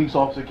 a police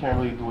officer can't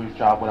really do his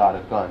job without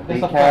a gun. They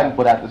That's a can, fact.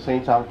 but at the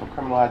same time, if a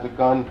criminal has a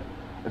gun,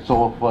 it's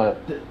over for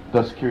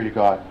the security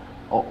guard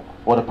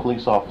or the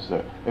police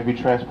officer. If you're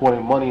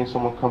transporting money and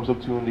someone comes up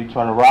to you and they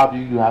try to rob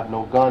you, you have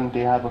no gun,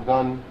 they have a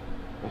gun,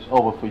 it's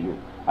over for you.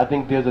 I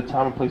think there's a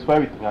time and place for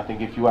everything. I think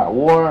if you're at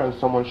war and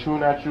someone's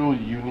shooting at you,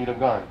 you need a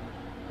gun.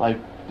 Like,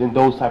 in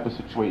those type of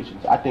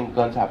situations. I think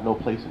guns have no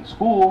place in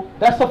school.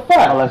 That's a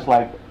fact. Unless,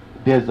 like,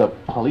 there's a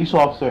police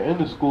officer in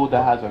the school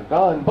that has a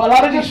gun. But a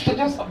lot of these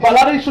shootings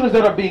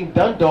that are being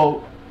done,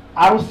 though,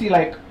 I don't see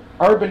like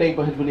urban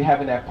neighborhoods really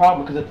having that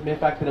problem because of the mere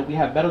fact that we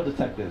have metal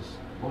detectors.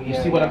 Oh, You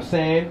yeah, see what yeah. I'm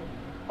saying?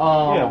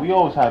 Yeah, we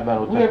always have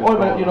metal we have,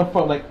 detectors.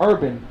 from like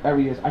urban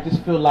areas. I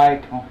just feel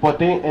like But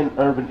they in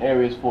urban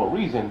areas for a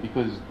reason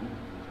because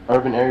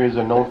urban areas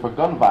are known for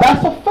gun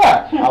violence. that's a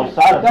fact.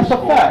 Outside of That's the a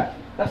school. fact.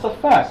 That's a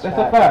fact. That's a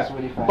fact. fact. That's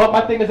really fact. But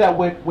my thing is that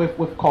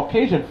with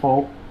Caucasian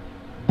folk,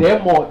 they're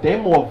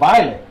more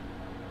violent.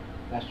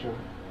 That's true.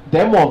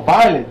 They're more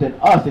violent than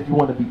us. If you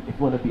want to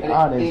be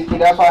honest.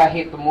 That's why I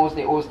hate the most.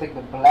 They always think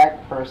the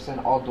black person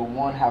or the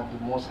one have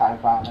the most high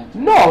violence.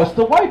 No, it's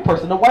the white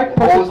person. The white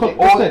person.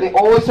 They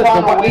always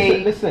find a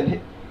way.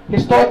 Listen,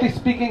 historically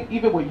speaking,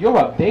 even with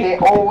Europe, They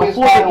always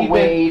before find they a even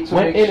way to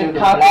went make in sure and the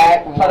conquered,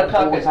 black try to one always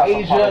conquer has some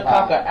Asia, part of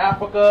conquer violence.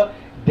 Africa.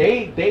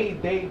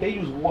 They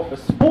use war for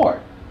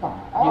sport. You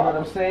know what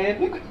I'm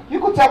saying? You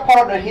could tell part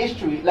of the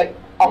history. Like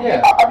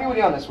I'll be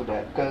really honest with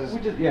that because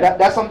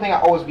that's something I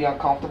always be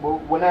uncomfortable.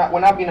 When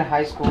I've been in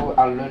high school,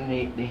 I learned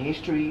the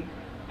history.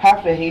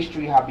 Half the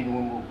history have been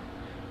removed.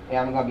 And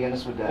I'm gonna be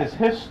honest with that. It's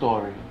his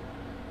story.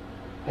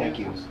 Thank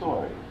you. His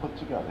story put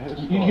together. His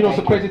story. You know,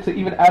 so crazy to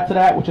even add to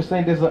that. What you're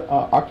saying? There's an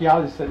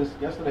archaeologist said this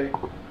yesterday.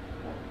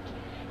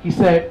 He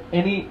said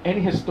any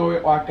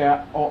historian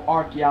or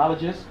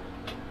archaeologist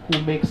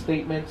who makes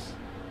statements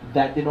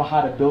that they know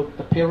how to build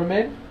the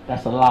pyramid,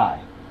 that's a lie.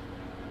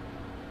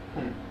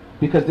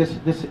 Because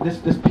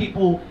there's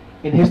people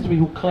in history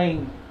who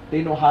claim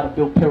they know how to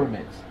build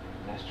pyramids.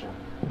 That's true.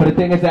 But the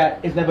thing is that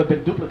it's never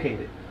been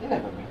duplicated. It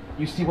never been.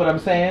 You see what I'm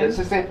saying? That's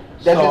the same.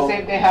 The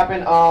same thing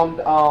happened.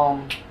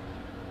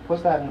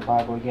 What's that in the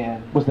Bible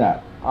again? What's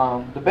that?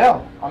 The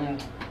bell.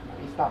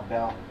 It's not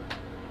bell.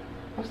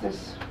 What's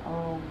this?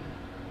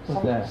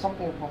 What's that?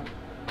 Something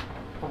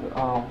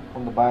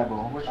from the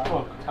Bible. Which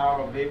book?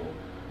 Tower of Babel.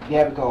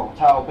 There we go.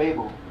 Tower of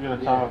Babel. Yeah,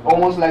 the Tower of Babel.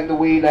 Almost like the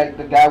way like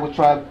the guy would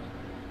try to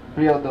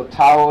build the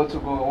tower to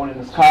go on in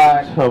the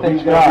sky. So Then he's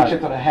reach gonna God. reach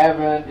into the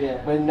heaven,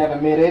 Yeah. but he never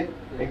made it.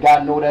 And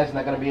God know that's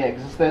not gonna be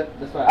existed.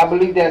 That's right. I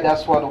believe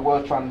that's what the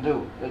world trying to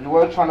do. The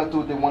world trying to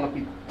do. They want to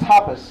be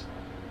toppers,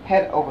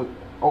 head over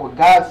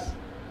God's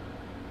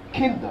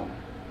kingdom.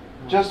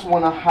 Just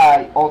want to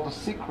hide all the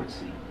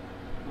secrecy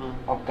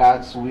of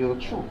God's real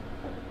truth.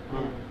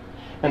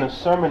 In a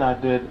sermon I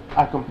did,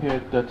 I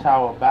compared the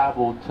Tower of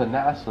Babel to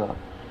NASA.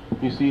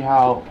 You see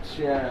how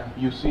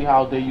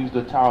they use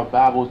the Tower of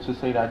Babel to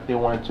say that they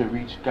wanted to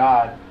reach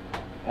God,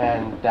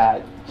 and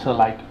that to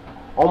like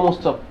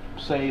almost to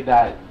say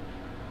that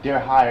they're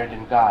higher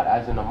than God,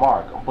 as in a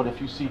mark. But if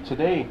you see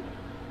today,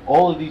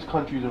 all of these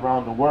countries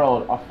around the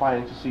world are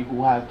fighting to see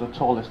who has the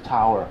tallest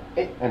tower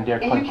in their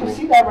country. And you can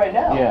see that right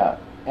now. Yeah,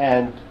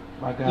 and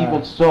My God.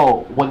 even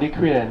so, when they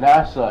created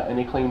NASA and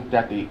they claimed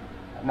that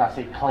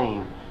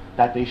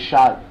that they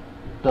shot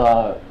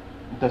the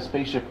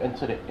spaceship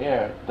into the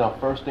air, the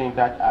first thing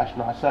that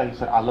astronaut said, he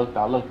said, I looked,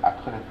 I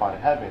couldn't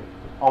find heaven.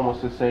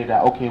 Almost to say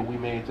that, okay, we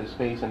made it to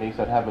space and they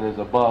said heaven is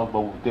above,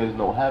 but there's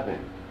no heaven.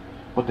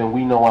 But then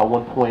we know at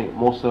one point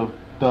most of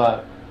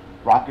the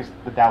rockets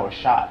that were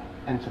shot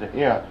into the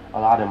air, a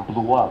lot of them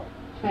blew up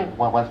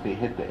once they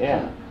hit the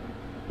air,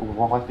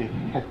 once they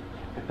hit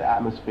the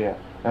atmosphere.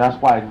 And that's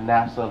why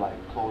NASA like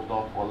closed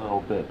off for a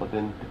little bit, but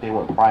then they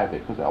went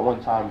private, because at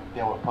one time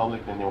they were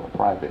public, then they went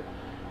private.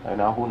 And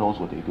now who knows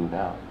what they do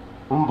now.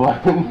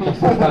 But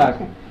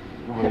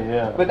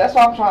yeah. But that's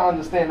what I'm trying to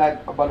understand,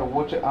 like about the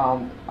water,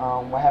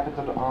 what happened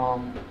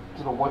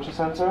to the water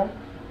center,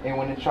 and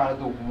when they're trying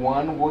to do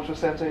one water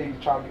center, you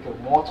try to make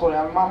it more taller.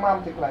 I mean, my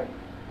mom think like,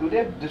 do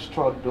they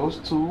destroy those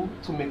two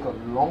to make a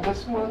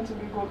longest one to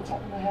go to the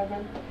top of the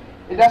heaven?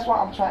 And that's why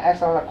I'm trying to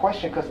ask another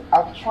question, because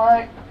I'm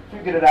trying to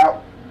figure it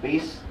out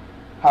based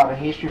how the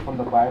history from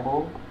the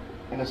Bible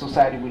and the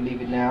society we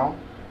live in now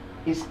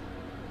is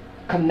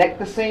connect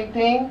the same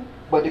thing,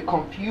 but it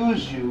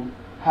confuse you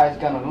how it's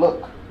gonna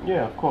look.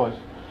 Yeah, of course.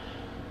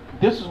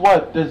 This is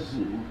what this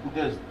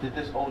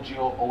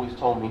OGO always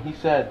told me. He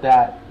said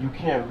that you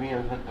can't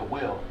reinvent the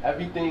wheel.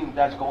 Everything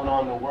that's going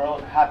on in the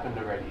world happened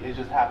already. It's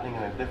just happening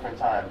in a different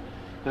time.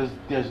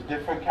 There's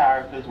different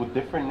characters with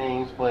different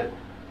names,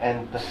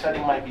 and the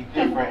setting might be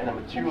different and the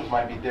materials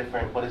might be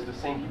different, but it's the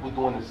same people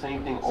doing the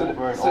same thing over and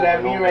over. So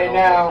that mean right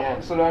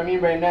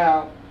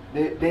now,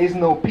 there's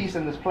no peace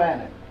on this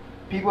planet.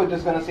 People are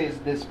just gonna say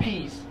there's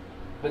peace,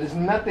 but there's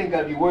nothing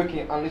gonna be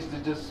working unless they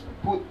just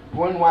put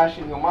brainwash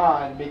in your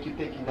mind, make you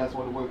thinking that's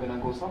where we're gonna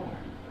go somewhere.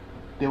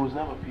 There was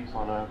never peace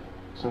on earth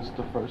since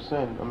the first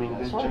sin. I mean,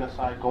 That's there's right.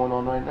 genocide going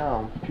on right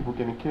now. People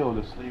getting killed.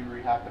 There's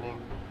slavery happening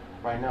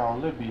right now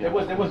in Libya.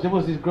 There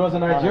was these girls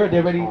in Nigeria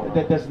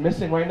that's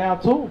missing right now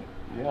too.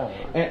 Yeah.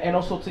 And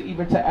also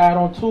to add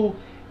on too,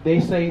 they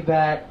say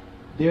that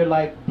they're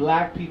like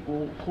black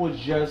people who are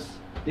just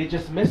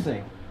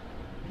missing.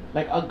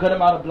 Like a good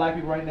amount of black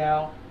people right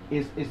now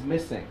is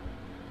missing.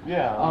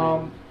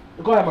 Yeah.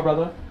 Go ahead, my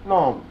brother.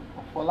 No,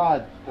 for a lot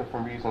of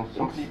different reasons.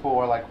 Some people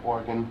are like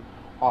organ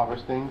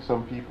harvesting.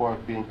 Some people are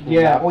being kidnapped.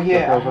 Yeah. Oh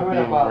yeah, I Girls are heard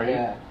being about raped.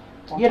 that.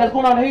 Yeah, that's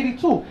going on in Haiti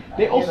too.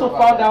 They also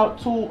found out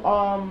too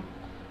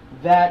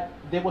that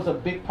there was a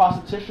big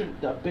prostitution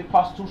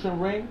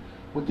ring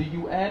with the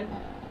UN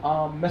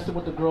messing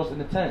with the girls in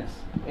the tents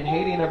in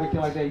Haiti and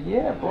everything like that.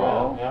 Yeah,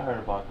 bro. Yeah, I heard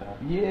about that.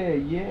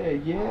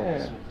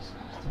 Yeah.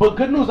 But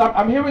good news,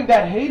 I'm hearing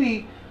that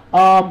Haiti,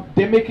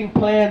 they're making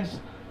plans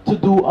to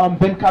do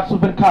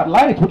Venkat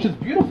lights, which is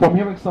beautiful. I'm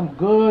hearing some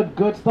good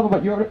stuff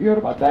about. You heard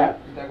about that?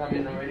 Is that gonna be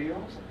in the radio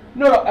or something?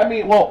 No. I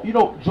mean, well, you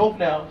know, Jove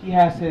now he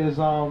has his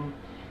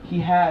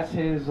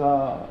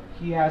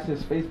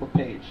Facebook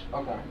page,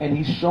 Okay. and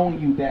he's showing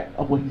you that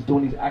of what he's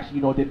doing. He's actually,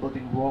 you know, they're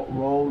building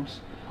roads.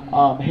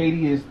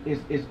 Haiti is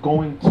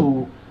going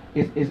to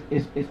is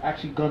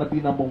actually gonna be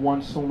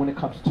 #1 soon when it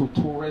comes to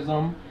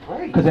tourism,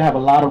 Great. because they have a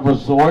lot of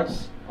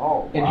resorts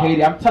in wow.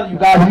 Haiti. I'm telling you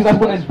guys, if you guys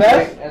want to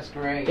invest, That's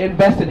great.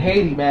 invest in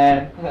Haiti,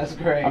 man. That's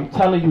great. I'm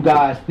telling you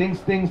guys, things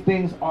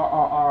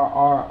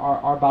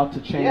are about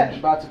to change. Yeah, it's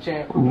about to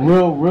change quickly.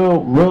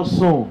 Real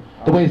soon.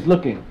 The way it's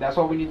looking. That's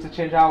why we need to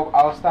change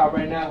our style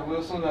right now,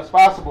 real soon as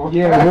possible.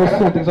 Yeah, real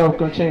soon things are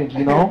gonna change.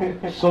 You know.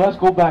 So let's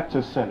go back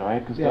to sin, right?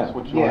 Because Yeah. that's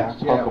what you want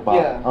to talk Yeah. about.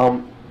 Yeah.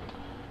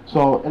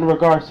 So in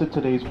regards to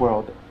today's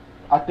world,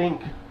 I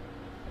think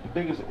the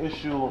biggest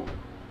issue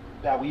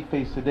that we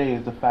face today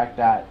is the fact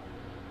that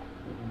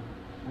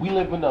we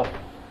live in a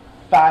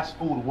fast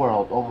food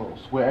world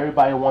almost, where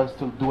everybody wants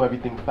to do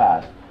everything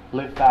fast.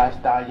 Live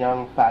fast, die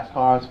young, fast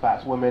cars,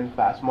 fast women,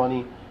 fast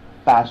money,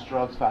 fast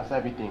drugs, fast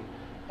everything.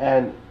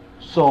 And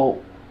so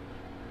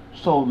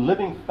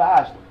living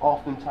fast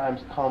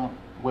oftentimes come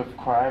with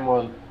crime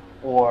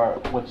or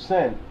with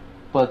sin.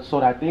 But so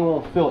that they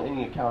won't feel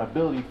any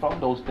accountability from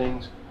those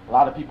things, a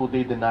lot of people,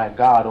 they deny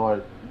God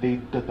or they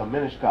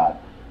diminish God.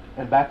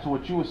 And back to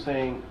what you were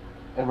saying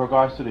in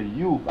regards to the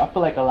youth, I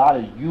feel like a lot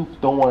of youth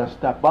don't want to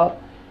step up.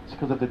 It's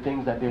because of the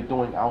things that they're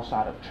doing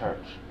outside of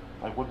church.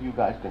 Like, what do you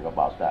guys think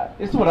about that?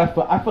 This is what I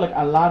feel. I feel like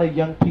a lot of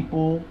young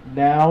people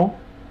now.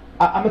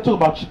 I'm gonna talk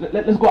about.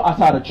 Let's go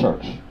outside of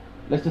church.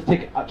 Let's just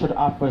take church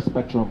out for a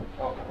spectrum.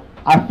 Okay.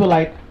 I feel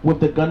like with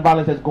the gun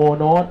violence that's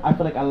going on, I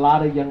feel like a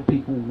lot of young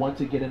people want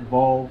to get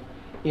involved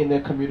in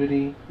their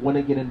community, want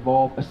to get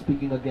involved in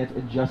speaking against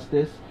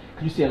injustice.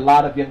 Because you see a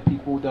lot of young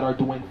people that are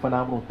doing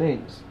phenomenal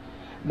things.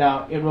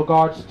 Now, in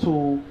regards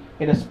to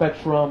in a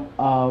spectrum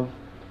of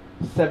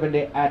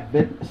Seventh-day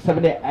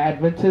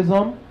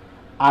Adventism,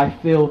 I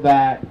feel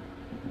that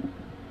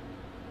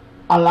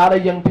a lot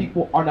of young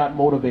people are not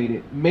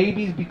motivated.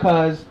 Maybe it's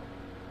because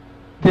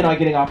they're not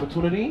getting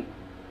opportunity.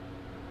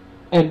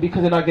 And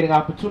because they're not getting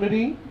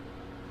opportunity,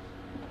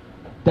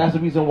 that's the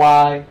reason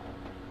why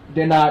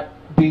they're not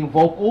being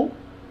vocal.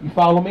 You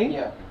follow me?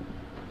 Yeah.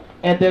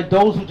 And there are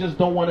those who just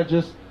don't want to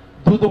just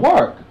do the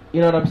work.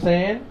 You know what I'm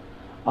saying?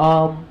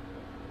 But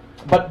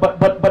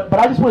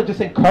I just want to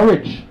just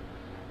encourage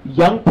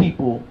young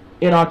people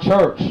in our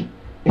church,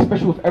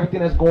 especially with everything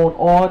that's going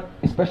on,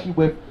 especially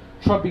with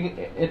Trump being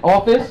in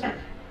office.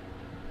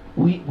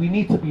 We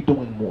need to be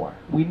doing more.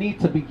 We need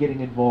to be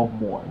getting involved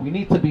more. We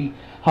need to be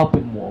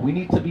helping more. We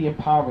need to be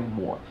empowering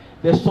more.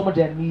 There's so much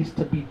that needs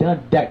to be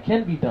done, that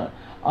can be done.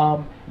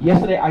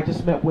 Yesterday I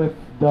just met with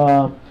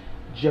the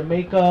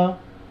Jamaica,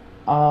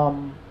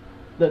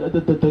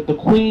 the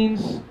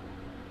Queens,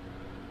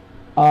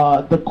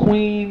 the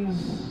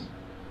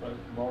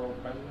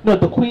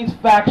Queens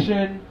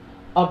faction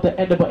of the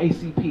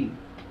NAACP.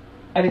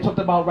 And they talked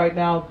about right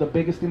now the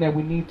biggest thing that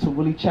we need to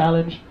really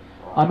challenge.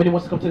 And he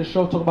wants to come to the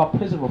show, talk about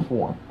prison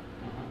reform.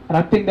 And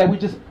I think that we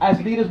just,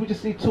 as leaders, we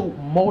just need to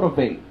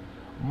motivate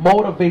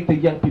the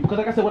young people. Because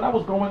like I said, when I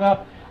was growing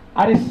up,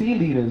 I didn't see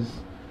leaders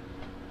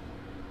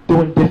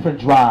doing different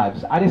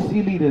drives. I didn't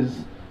see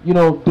leaders,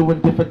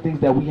 doing different things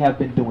that we have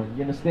been doing.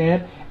 You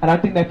understand? And I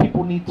think that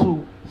people need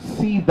to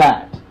see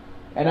that.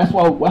 And that's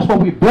why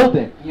we're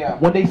building. Yeah.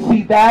 When they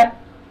see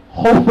that,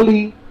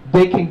 hopefully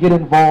they can get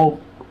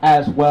involved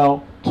as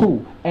well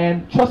too.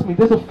 And trust me,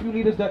 there's a few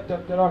leaders that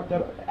are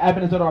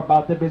Adventists that are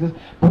about their business,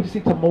 but we just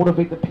need to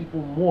motivate the people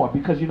more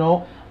because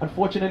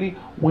unfortunately,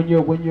 when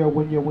you're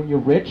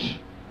rich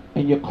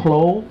and you're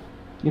clothed,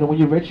 when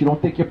you're rich, you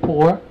don't think you're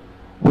poor.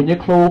 When you're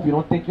clothed, you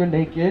don't think you're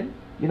naked.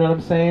 You know what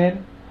I'm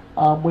saying?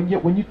 When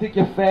you think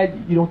you're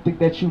fed, you don't think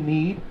that you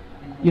need.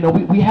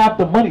 We have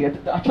the money.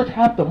 Our church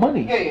have the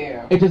money.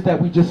 Yeah. It's just that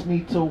we just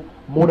need to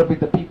motivate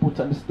the people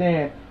to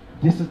understand.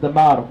 This is the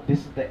model.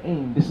 This is the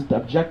aim. This is the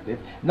objective.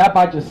 Not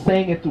by just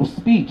saying it through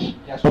speech,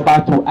 but by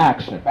through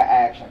action. By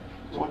action.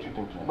 So what you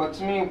think, John? But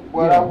to me,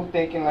 what I was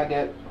thinking like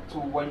that, to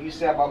what you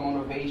said about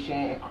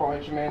motivation,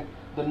 encouragement,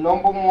 the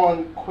number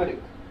one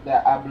critic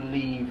that I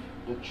believe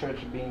the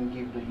church being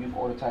given the youth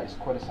all the time is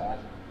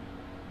criticizing.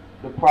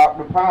 The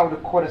problem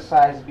with the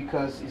criticize is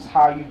because it's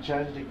how you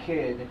judge the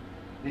kid.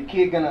 The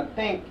kid gonna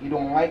think you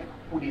don't like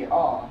who they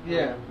are.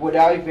 Yeah.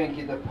 Without even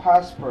get the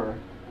prosper,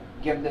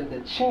 give them the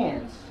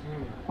chance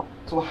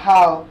to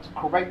how to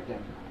correct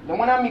them. Then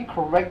when I mean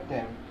correct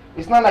them,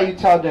 it's not like you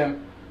tell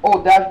them,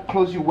 oh, that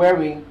clothes you're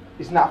wearing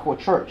is not for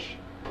church.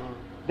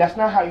 That's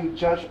not how you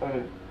judge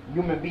a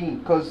human being.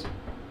 Because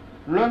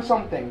learn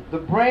something. The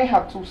brain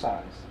have two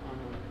sides.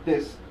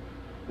 This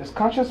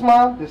conscious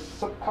mind, this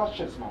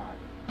subconscious mind.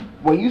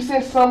 When you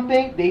say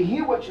something, they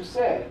hear what you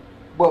said,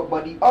 but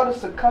the other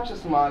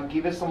subconscious mind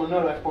gives some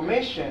another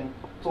information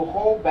to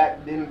hold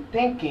back them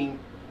thinking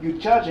you're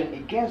judging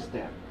against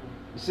them.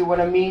 You see what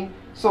I mean?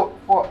 So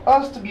for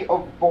us to be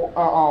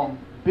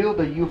build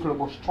the youth a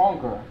little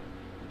stronger,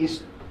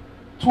 is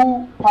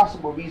two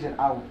possible reasons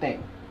I would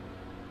think.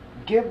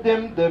 Give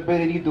them the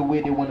ability the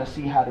way they want to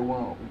see how they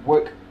want to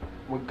work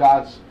with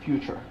God's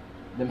future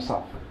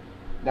themselves.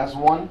 That's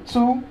one.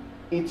 Two,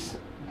 it's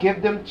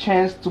give them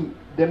chance to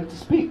them to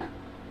speak.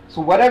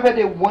 So whatever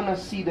they want to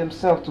see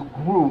themselves to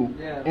grow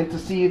and to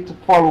see it to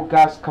follow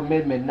God's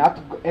commitment, not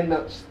to end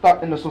up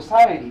stuck in the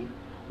society,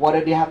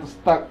 whether they have to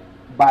stuck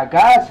by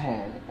God's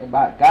hand and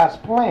by God's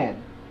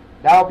plan,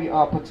 that will be an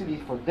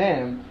opportunity for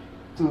them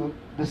to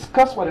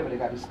discuss whatever they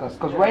got to discuss.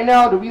 Because right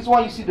now, the reason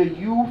why you see the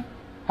youth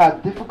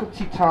have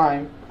difficulty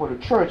time for the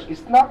church,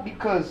 it's not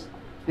because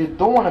they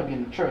don't want to be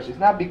in the church. It's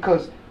not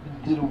because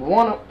they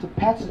want to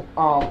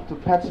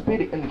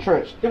participate in the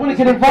church. They want to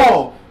get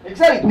involved.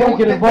 Exactly. They want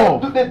to get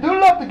involved. They do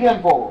love to get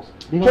involved.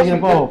 They want to get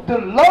involved. They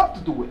love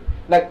to do it.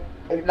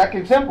 Like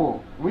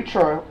example,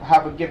 Richard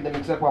have given them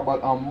example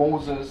about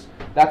Moses.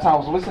 That time I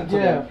was listening to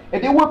them,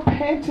 and they were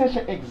paying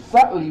attention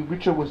exactly.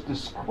 Richard was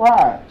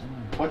described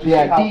But the you see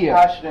idea.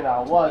 how passionate I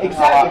was.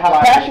 Exactly how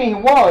passionate he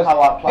was,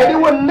 and they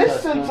would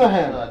listen to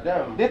him.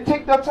 Them. They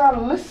take their time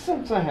to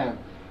listen to him.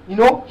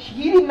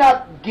 He did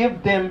not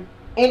give them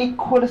any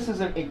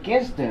criticism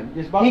against them.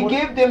 He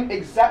gave them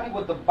exactly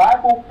what the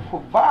Bible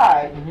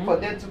provides for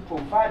them to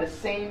provide the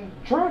same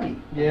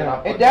journey.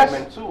 And that's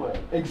into it.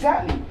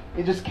 Exactly.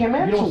 It just came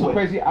into it. What's so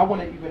crazy? I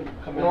want to even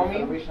commend the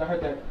Federation. I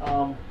heard that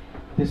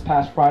this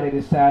past Friday,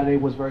 this Saturday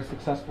was very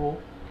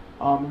successful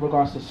in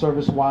regards to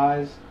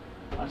service-wise.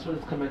 I just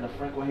want to commend the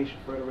Franco-Haitian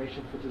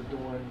Federation for just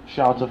doing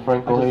Shout to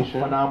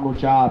Franco-Haitian. a phenomenal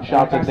job.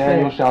 Shout to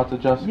Daniel. Shout to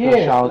Jessica.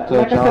 Shout to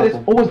like Jonathan. I said,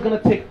 it's always going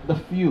to take the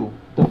 20%.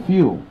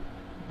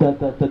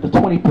 That's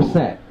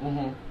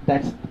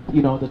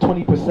the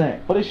 20%.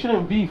 But it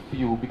shouldn't be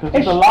few because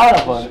there's a lot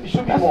of us. It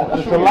should be more.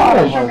 It's a lot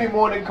of us. It should be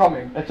more than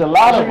coming. It's a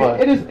lot of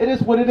us. It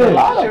is what it It's is. a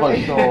lot of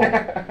us. So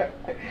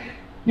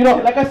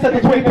like I said, the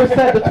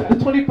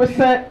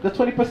 20%, the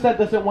 20%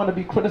 doesn't want to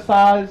be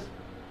criticized.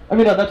 I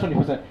mean, no, not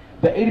 20%.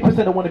 The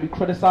 80% don't want to be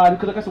criticized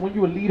because, like I said, when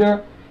you're a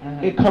leader,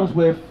 it comes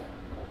with,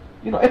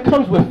 it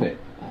comes with it.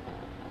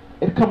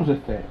 It comes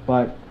with it.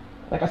 But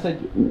like I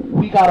said,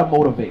 we gotta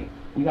motivate.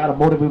 We gotta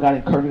motivate. We gotta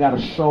encourage. We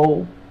gotta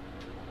show,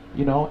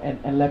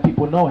 and let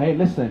people know. Hey,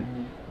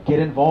 listen, get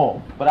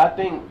involved. But I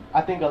think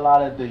a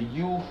lot of the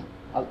youth,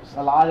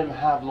 a lot of them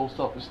have low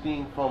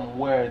self-esteem from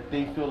where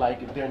they feel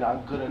like if they're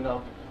not good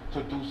enough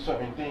to do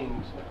certain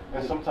things,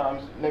 and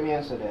sometimes. Let me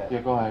answer that.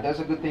 Yeah, go ahead. That's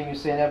a good thing you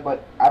saying that,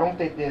 but I don't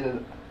think they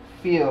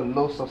feel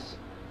low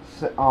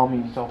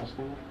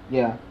Self-esteem.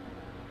 yeah,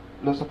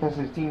 low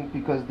self-esteem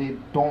because they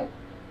don't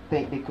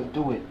think they could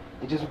do it.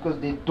 It's just because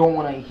they don't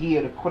want to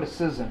hear the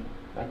criticism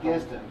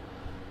against them.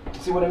 You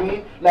see what I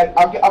mean? Like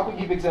I could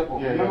give example.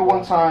 Yeah, Remember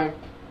one time,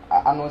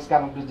 I know it's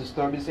kind of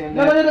disturbing saying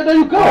that. No,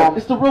 you go.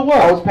 It's the real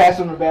world. I was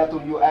passing in the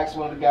bathroom. You asked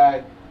one of the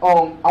guys,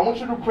 I want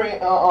you to pray.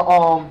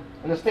 On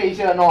the stage, he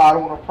said, "No, I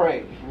don't want to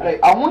pray."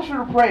 Like, I want you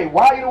to pray.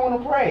 Why you don't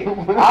want to pray?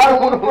 I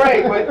don't want to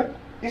pray. But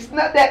it's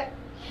not that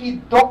he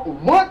don't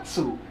want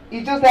to.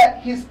 It's just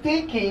that he's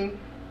thinking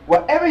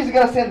whatever he's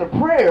gonna say in the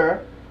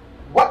prayer,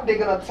 what they're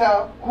gonna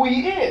tell who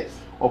he is.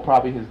 Or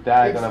probably his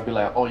dad gonna be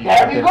like, "Oh, you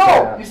there we did go."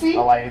 that. You see?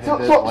 Oh, why you did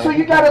this? So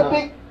you gotta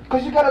think,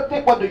 because you gotta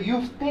think what the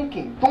youth's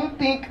thinking. Don't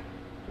think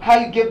how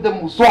you give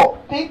them result.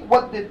 Think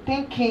what they're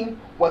thinking,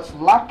 what's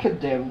locking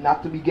them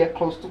not to get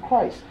close to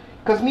Christ.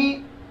 Because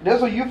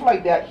there's a youth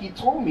like that. He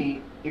told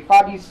me if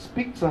I didn't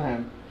speak to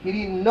him, he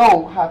didn't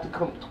know how to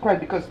come to Christ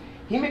because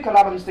he make a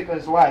lot of mistakes in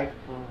his life.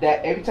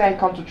 That every time he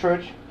come to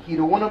church, he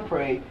don't want to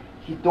pray.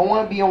 He don't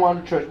want to be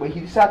around the church, but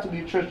he decided to be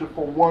a church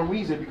for one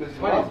reason because he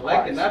loves Somebody's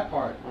liking Christ. that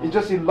part. It's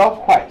just he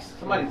loves Christ.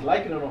 Somebody's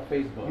liking it on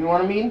Facebook. You know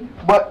what I mean?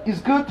 But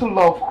it's good to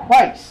love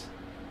Christ.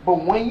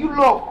 But when you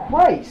love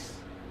Christ,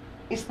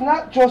 it's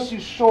not just you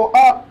show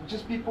up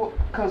just people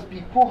because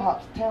people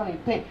have telling you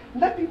things.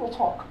 Let people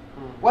talk.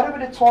 Whatever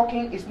they're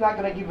talking is not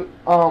gonna give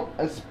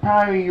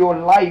inspiring your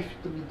life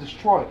to be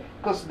destroyed.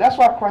 Because that's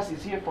why Christ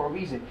is here for a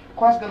reason.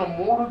 Christ is gonna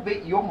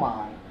motivate your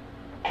mind,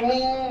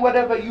 clean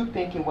whatever you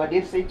thinking, what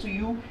they say to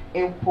you,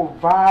 and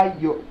provide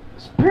your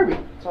spirit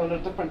to a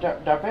different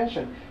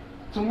dimension.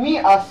 To me,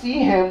 I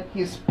see him.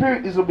 His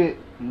spirit is a bit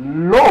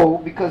low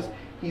because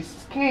he's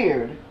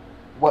scared.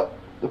 What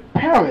the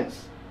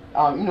parents,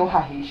 you know how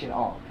Haitian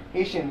are.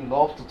 Haitian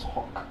love to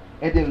talk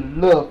and they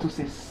love to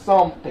say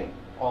something.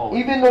 Oh.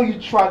 Even though you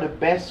try the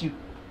best you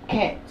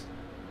can't.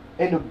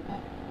 And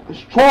the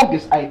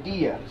strongest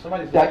idea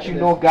that you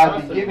know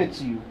God will give it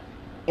to you.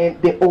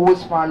 And they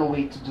always find a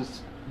way to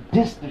just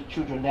diss the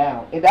children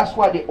down. And that's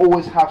why they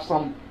always have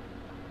some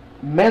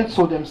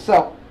mental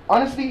themselves.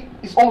 Honestly,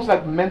 it's almost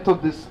like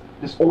mental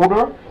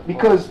disorder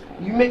because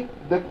you make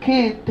the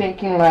kid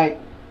thinking like,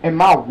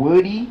 am I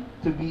worthy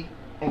to be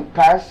in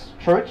class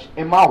church?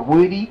 Am I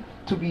worthy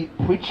to be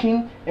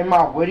preaching? Am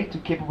I worthy to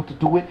capable to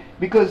do it?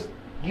 Because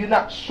you're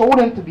not showing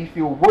them to be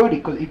feel worthy.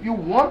 Because if you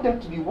want them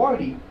to be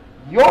worthy,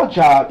 your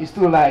job is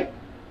to like,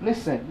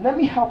 listen, let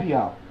me help you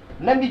out.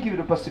 Let me give you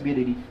the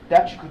possibility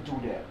that you could do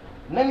that.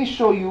 Let me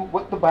show you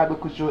what the Bible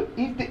could show.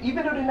 Even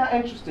though they're not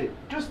interested,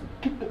 just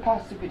keep the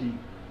passivity.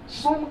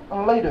 Sooner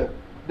or later,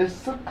 the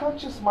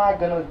subconscious mind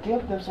gonna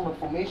give them some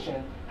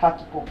information how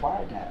to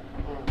provide that.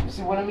 You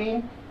see what I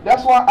mean?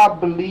 That's why I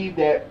believe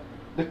that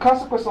the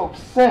consequence of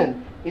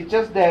sin is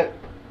just that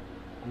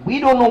we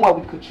don't know what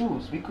we could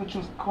choose. We could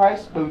choose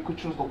Christ, but we could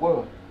choose the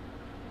world.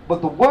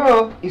 But the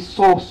world is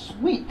so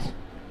sweet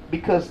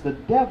because the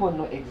devil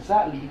knows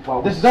exactly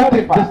what There's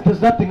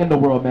nothing in the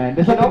world, man.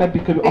 There's nothing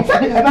that could.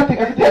 Exactly. There's nothing.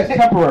 Everything is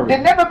temporary. There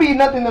never be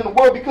nothing in the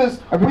world because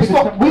we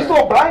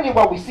so blinded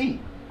what we see.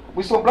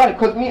 We so blinded.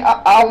 Because me,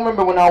 I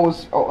remember when I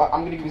was.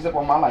 I'm gonna give you an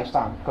example of my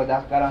lifetime because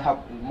that's gonna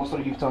help most of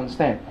the youth to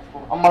understand.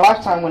 On my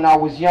lifetime, when I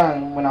was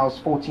young, when I was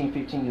 14,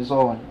 15 years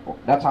old, and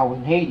that time I was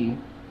in Haiti,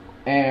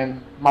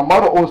 and my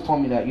mother always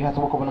told me that you have to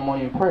wake up in the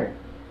morning and pray.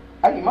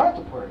 I didn't mind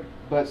to pray,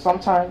 but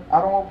sometimes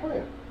I don't want to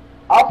pray.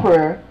 I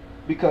pray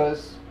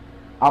because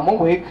I'm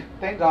awake,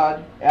 thank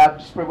God, and I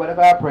just pray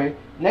whatever I pray.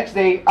 Next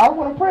day, I don't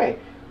want to pray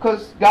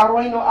because God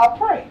already know I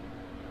pray.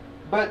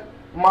 But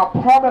my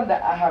problem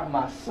that I have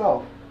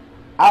myself,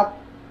 I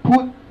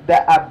put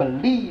that I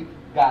believe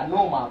God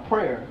know my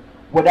prayer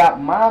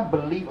without my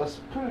belief of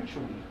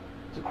spiritually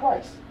to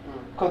Christ.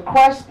 Because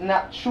Christ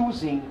not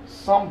choosing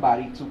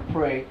somebody to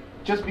pray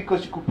just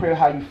because you could pray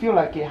how you feel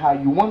like it, how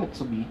you want it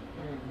to be,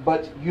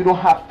 but you don't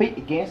have faith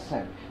against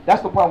him.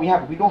 That's the problem we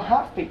have. We don't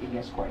have faith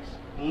against Christ.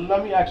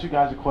 Let me ask you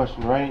guys a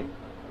question, right?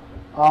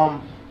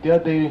 The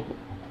other day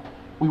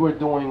we were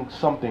doing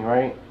something,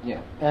 right?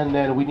 Yeah. And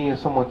then we needed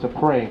someone to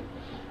pray.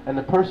 And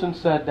the person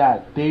said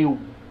that they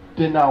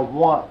did not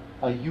want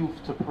a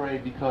youth to pray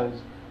because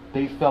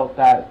they felt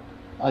that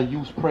a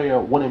youth's prayer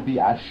wouldn't be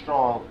as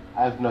strong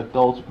as an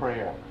adult's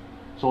prayer.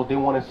 So they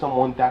wanted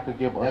someone that could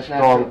give a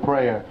strong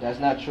prayer. That's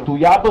not true. Do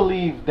y'all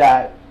believe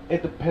that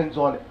it depends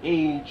on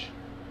age?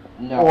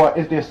 No. Or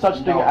is there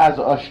such thing as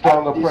a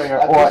stronger prayer,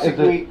 or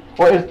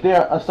is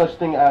there a such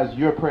thing as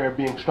your prayer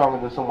being stronger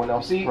than someone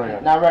else's prayer?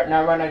 Now you're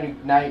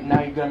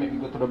gonna make me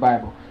go to the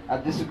Bible. I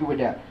disagree with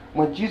that.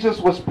 When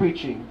Jesus was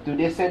preaching, do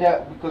they say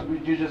that because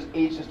Jesus'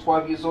 age is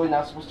 12 years old, you're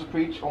not supposed to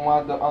preach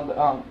on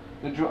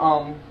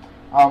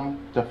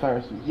the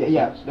Pharisees?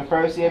 Yeah, the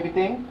Pharisee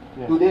everything.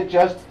 Yeah. Do they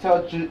just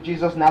tell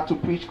Jesus not to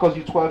preach because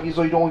you're 12 years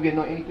old, you don't even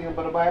know anything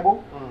about the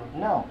Bible?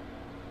 No.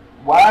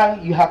 Why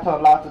you have to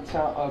allow to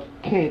tell a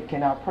kid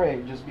cannot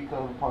pray just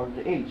because of part of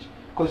the age?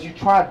 Because you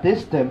try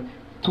this them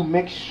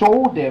to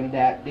show them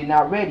that they're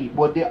not ready,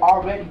 but they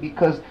are ready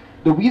because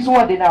The reason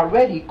why they're not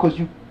ready, because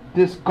you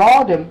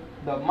discard them,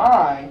 the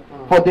mind,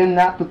 for them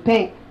not to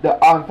think they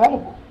are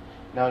available.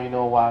 Now you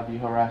know why I be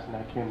harassing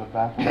that kid in the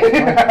bathroom.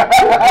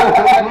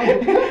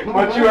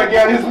 But you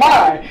again his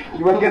mind.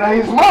 You again on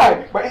his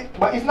mind.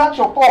 But it's not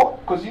your fault,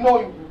 because you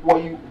know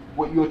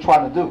what you're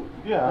trying to do.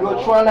 Yeah, I you're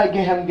know. trying to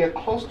get him to get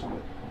close to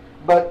it.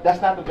 But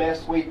that's not the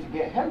best way to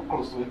get him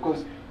close to it,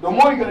 because the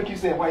more you're gonna keep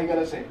saying, what are you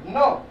gonna say?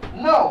 No,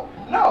 no,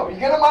 no. You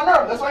get on my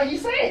nerve. That's what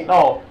he's saying.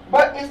 No.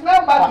 But it's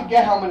not about to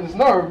get him on his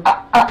nerve.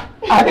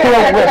 I deal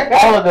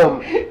with all of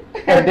them,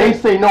 and they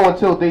say no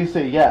until they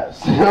say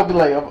yes. They'll be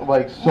like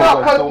so No,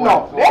 what, cause so no,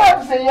 what, so they what?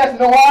 have to say yes. You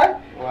know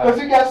why? Because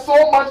you got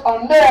so much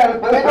on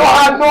them. They don't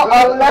have no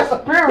less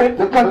spirit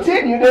to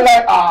continue. They're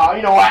like,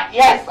 you know what?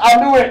 Yes,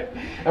 I'll do it.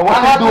 And once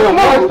I they do it have to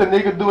once, lose. then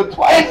they can do it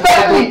twice.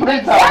 Exactly. They can do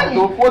it 3 times. Exactly.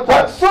 Do it 4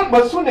 times.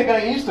 But soon they're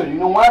gonna get used to it. You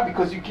know why?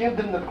 Because you give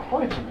them the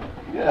encouragement.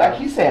 Yeah. Like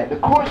he said, the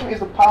encouragement is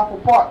the powerful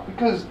part,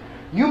 because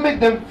you make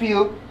them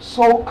feel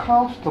so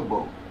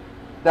comfortable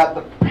that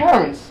the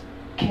parents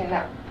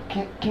can't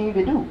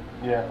even do.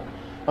 Yeah.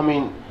 I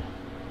mean,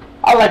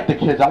 I like the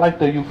kids. I like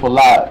the youth a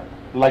lot.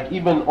 Like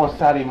even on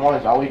Saturday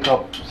mornings, I wake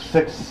up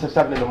 6,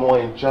 7 in the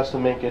morning just to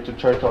make it to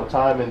church on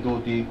time and do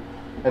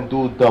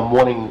the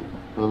morning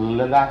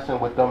lesson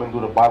with them and do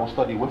the Bible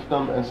study with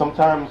them. And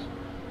sometimes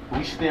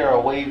we steer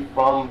away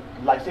from,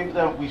 like, say for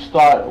example, we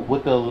start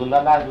with the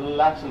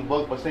lesson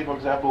book, but say for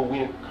example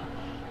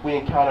we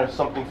encounter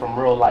something from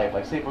real life.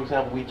 Like say for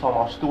example we talk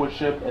about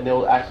stewardship, and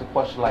they'll ask a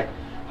question like,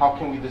 how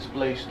can we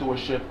display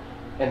stewardship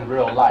in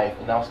real life?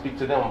 And I'll speak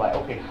to them like,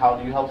 okay, how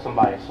do you help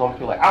somebody? Some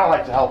people like, I don't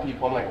like to help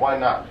people. I'm like, why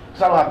not?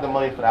 Because I don't have the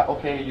money for that.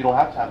 Okay, you don't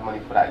have to have money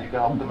for that. You can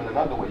help them in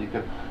another way. You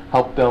can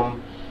help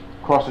them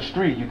cross the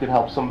street. You can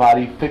help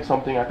somebody fix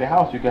something at their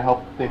house. You can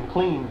help them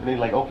clean. And they're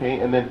like, okay,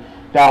 and then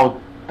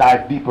that'll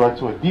dive deeper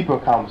into a deeper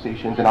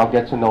conversation. Then I'll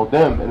get to know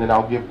them, and then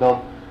I'll give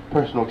them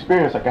personal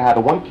experience. Like I had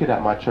one kid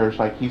at my church,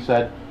 like he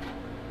said,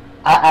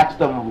 I asked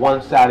them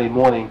one Saturday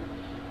morning,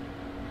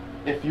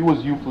 if you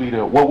was youth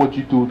leader, what would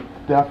you do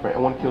different?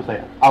 And one kid was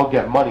like, I'll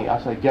get money.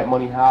 I said, get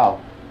money how?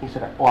 He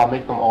said, oh, I'll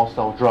make them all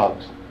sell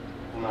drugs.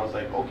 And I was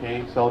like,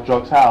 okay, sell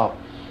drugs how?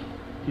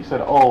 He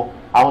said, oh,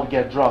 I would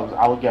get drugs.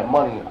 I would get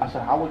money. I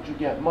said, how would you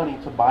get money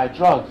to buy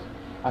drugs?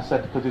 I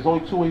said, because there's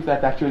only 2 ways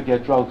that you would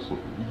get drugs.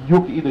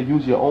 You can either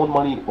use your own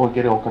money or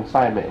get it on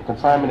consignment. And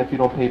consignment, if you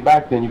don't pay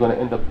back, then you're going to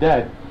end up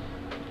dead.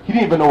 He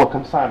didn't even know what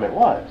consignment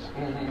was.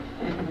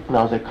 And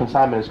I was like,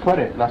 consignment is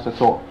credit. And I said,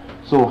 so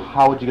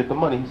how would you get the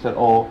money? He said,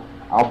 oh,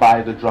 I'll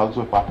buy the drugs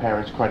with my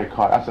parents' credit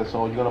card. I said,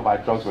 so you're going to buy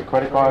drugs with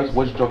credit cards?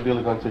 Which drug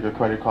dealer going to take your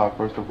credit card,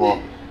 first of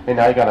all? And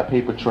now you got a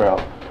paper trail.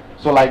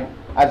 So, like,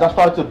 as I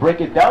started to break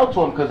it down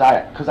to him, because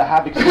I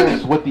have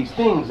experience with these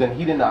things, and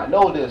he did not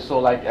know this, so,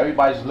 like,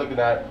 everybody's looking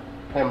at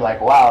him like,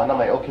 wow. And I'm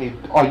like, okay,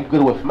 are you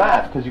good with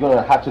math? Because you're going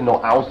to have to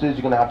know ounces,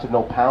 you're going to have to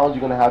know pounds,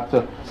 you're going to have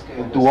to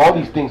do all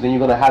these things, and you're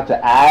going to have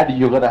to add,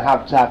 you're going to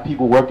have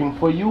people working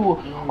for you.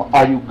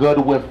 Are you good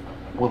with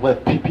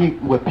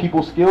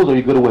people skills? Are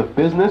you good with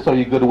business? Are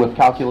you good with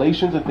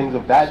calculations and things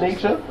of that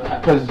nature?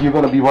 Because you're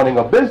going to be running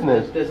a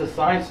business. There's a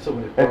science to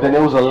it, bro. And then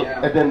it was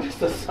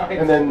It's a science.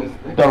 and then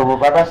the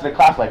rest of the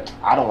class like,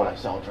 I don't want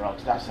to sell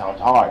drugs. That sounds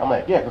hard. I'm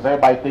like, yeah, because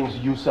everybody thinks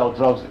you sell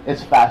drugs,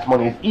 it's fast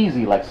money, it's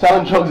easy. Like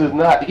selling drugs is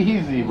not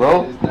easy,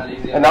 bro. It's not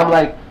easy. And I'm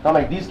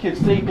like, these kids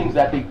say things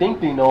that they think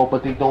they know,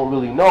 but they don't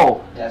really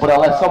know. That's But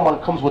unless the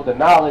someone comes with the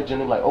knowledge and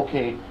they're like,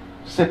 okay,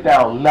 sit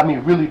down, let me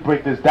really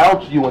break this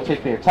down to you and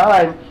take their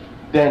time,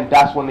 then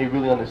that's when they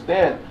really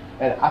understand.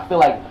 And I feel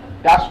like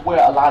that's where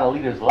a lot of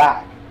leaders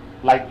lack.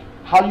 Like,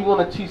 how are you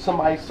going to teach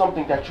somebody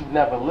something that you've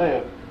never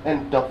lived?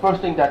 And the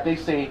first thing that they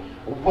say,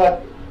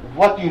 what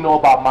do you know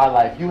about my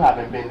life? You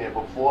haven't been there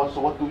before,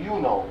 so what do you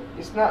know?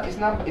 It's not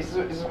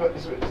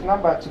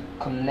about to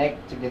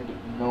connect to get to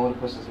know the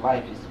person's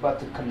life. It's about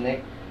to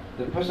connect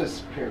the person's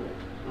spirit,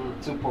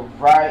 to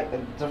provide a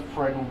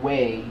different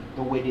way,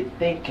 the way they're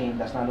thinking.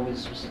 That's not the way they're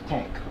supposed to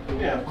think.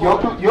 Yeah.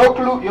 Your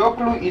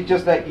clue is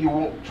just that you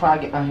won't try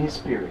to get on his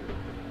spirit,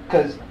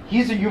 because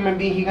he's a human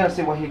being. He's gonna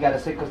say what he gotta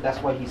say, because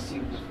that's what he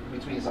sees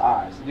between his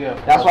eyes. Yeah.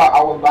 That's why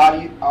our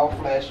body, our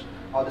flesh,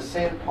 are the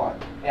sin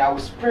part, and our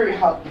spirit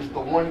health is the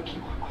one who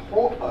keep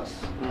hold us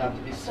not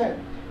to be sin.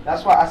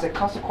 That's why I said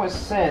consequence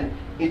sin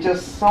is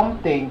just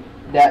something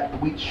that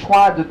we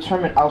try to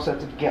determine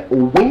ourselves to get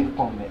away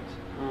from it.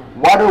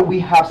 Whether we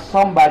have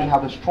somebody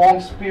have a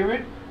strong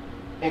spirit,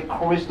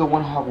 encourage the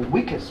one who have a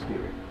wicked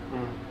spirit.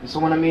 You see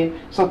what I mean?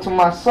 So to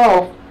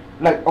myself,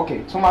 like,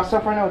 okay, to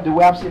myself right now, the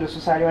way I see the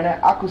society right now,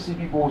 I could see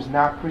people who's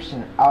not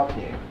Christian out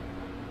there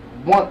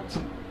want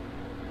to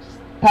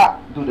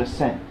stop do the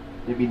sin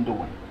they've been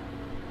doing.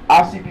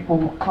 I see people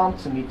who come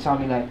to me, tell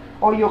me like,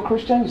 oh, you're a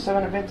Christian, you're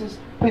Seventh Adventist,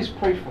 please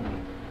pray for me.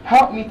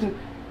 Help me to,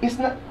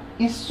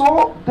 it's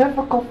so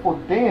difficult for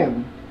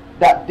them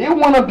that they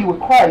want to be with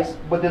Christ,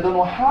 but they don't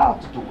know how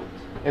to do it.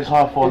 It's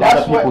hard for a lot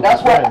of people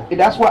to pray.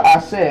 That's what I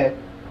said.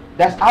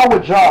 That's our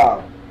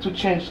job, to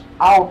change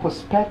our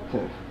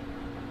perspective,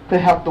 to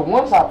help the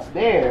ones out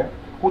there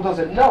who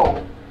doesn't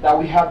know that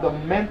we have the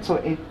mental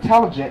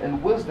intelligence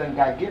and wisdom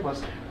God gave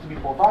us to be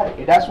provided.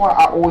 And that's why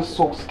I always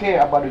so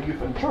scared about the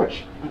youth in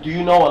church. Do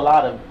you know a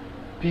lot of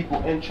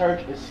people in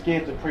church is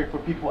scared to pray for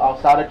people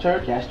outside of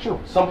church? That's true.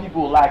 Some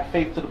people lack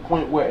faith to the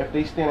point where if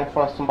they stand in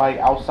front of somebody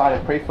outside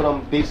and pray for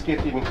them, they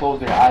scared to even close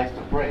their eyes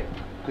to pray.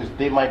 Because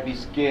they might be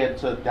scared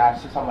that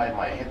somebody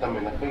might hit them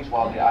in the face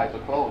while their eyes are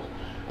closed.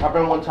 I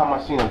remember one time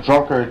I seen a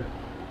drunkard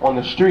on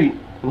the street,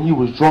 and he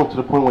was drunk to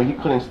the point where he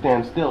couldn't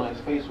stand still. His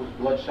face was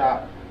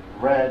bloodshot,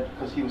 red,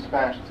 because he was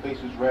Spanish. His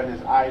face was red,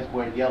 his eyes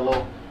were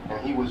yellow, and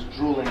he was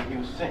drooling. He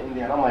was sitting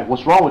there, and I'm like,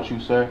 "What's wrong with you,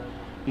 sir?"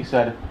 He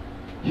said,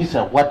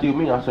 "What do you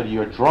mean?" I said,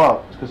 "You're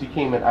drunk," because he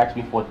came and asked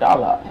me for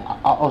 $1.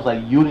 I was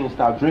like, "You didn't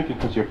stop drinking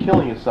because you're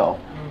killing yourself."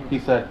 He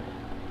said,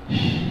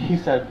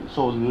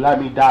 "So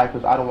let me die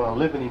because I don't want to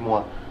live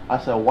anymore." I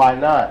said, "Why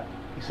not?"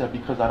 He said,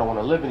 "Because I don't want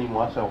to live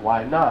anymore." I said,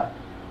 "Why not?"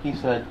 He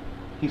said,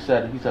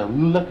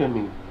 "Look at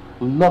me.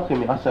 Look at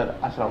me." I said,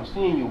 "I'm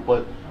seeing you,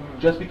 but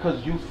just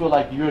because you feel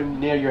like you're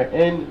near your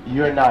end,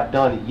 you're not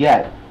done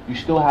yet. You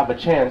still have a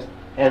chance,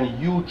 and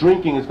you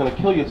drinking is going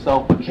to kill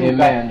yourself, but you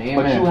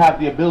have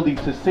the ability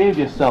to save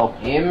yourself."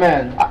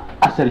 Amen.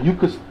 I said,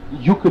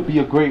 you could be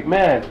a great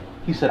man."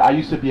 He said, "I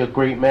used to be a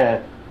great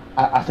man."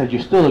 I said,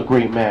 "You're still a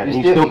great man, and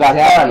you still got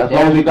time. As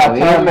long as you got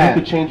time, you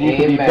could change and you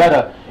could be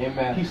better."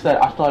 Amen. He said,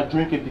 "I started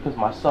drinking because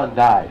my son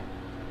died."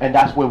 And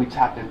that's where we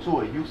tapped into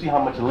it. You see how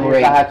much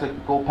lanes I had to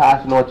go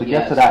past in order to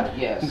get to that.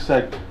 Yes. He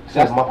said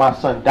my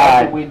son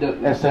died.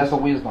 That's a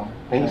wisdom.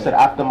 And he said,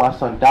 after my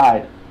son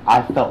died,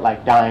 I felt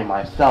like dying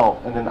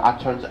myself. And then I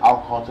turned to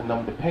alcohol to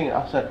numb the pain.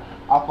 I said,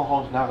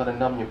 alcohol is not going to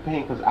numb your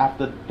pain, because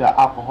after the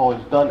alcohol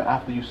is done,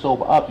 after you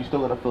sober up, you're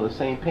still going to feel the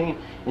same pain.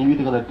 And you're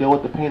either going to deal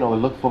with the pain or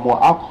look for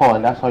more alcohol.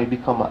 And that's how you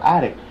become an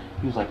addict.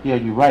 He was like, "Yeah,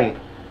 you're right."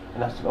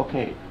 And I said,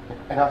 "Okay."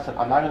 And I said,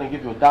 "I'm not going to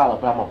give you $1,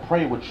 but I'm going to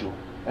pray with you."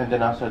 And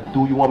then I said,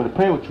 "Do you want me to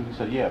pray with you?" He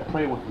said, "Yeah,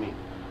 pray with me."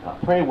 And I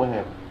prayed with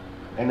him.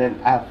 And then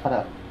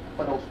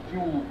for those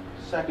few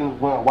seconds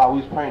while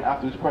we was praying,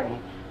 after he was praying,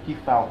 he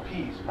found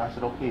peace. And I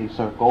said, "Okay,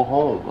 sir, go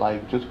home.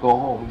 Like, just go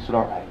home." He said,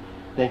 "All right,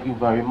 thank you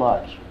very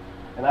much."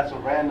 And that's a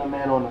random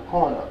man on the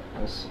corner.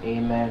 Yes,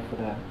 amen for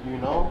that. You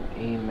know?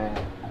 Amen.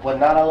 But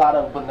not a lot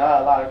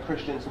of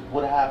Christians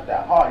would have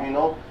that heart, you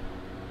know?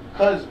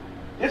 Because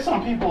there's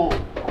some people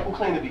who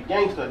claim to be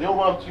gangster. They'll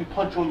run up to you,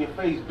 punch you in your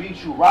face,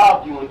 beat you,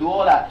 rob you, and do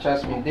all that.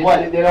 Trust me, they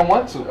don't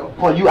want to.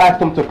 But you ask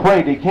them to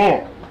pray, they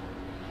can't.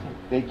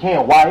 They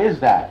can't. Why is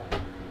that?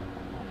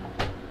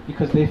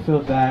 Because they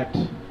feel that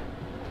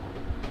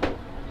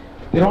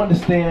they don't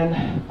understand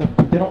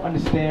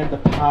the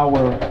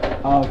power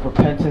of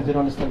repentance. They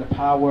don't understand the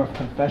power of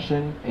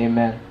confession.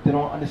 Amen. They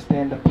don't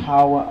understand the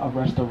power of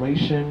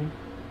restoration.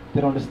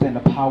 They don't understand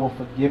the power of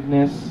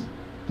forgiveness.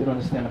 They don't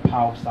understand the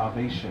power of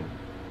salvation.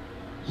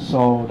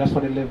 So that's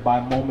why they live by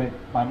moment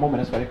by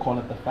moment. That's why they call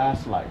it the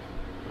fast life.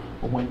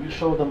 But when you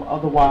show them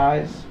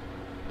otherwise,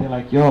 they're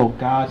like, "Yo,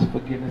 God's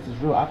forgiveness is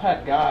real." I've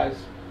had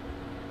guys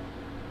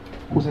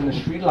who's in the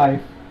street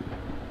life,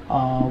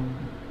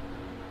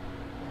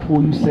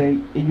 who you say,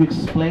 and you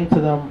explain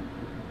to them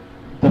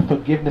the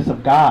forgiveness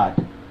of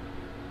God,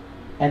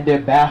 and they're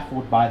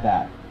baffled by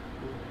that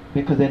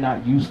because they're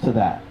not used to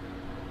that.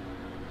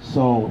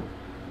 So,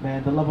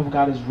 man, the love of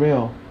God is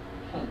real.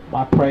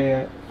 My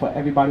prayer for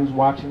everybody who's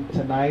watching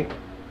tonight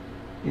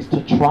is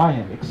to try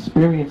Him,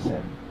 experience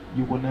Him.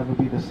 You will never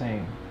be the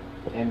same.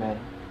 Amen.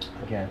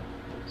 Again.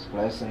 It's a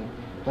blessing.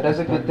 But that's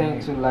a good thing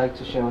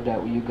to share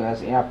that with you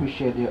guys. And I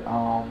appreciate it.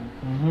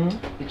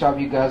 Each of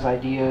you guys'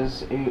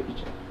 ideas,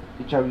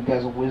 each of you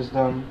guys'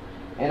 wisdom,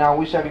 and I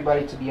wish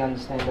everybody to be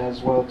understand that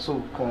as well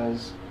too.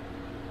 Because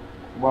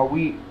while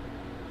we,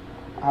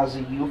 as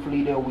a youth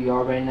leader, we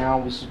are right now,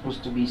 we're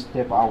supposed to be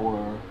step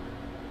our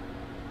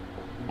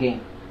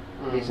game,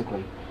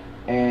 basically.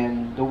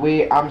 And the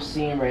way I'm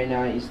seeing right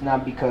now is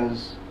not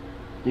because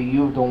the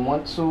youth don't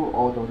want to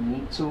or don't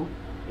need to.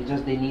 It's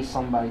just they need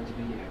somebody to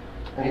be there.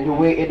 And the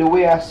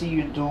way I see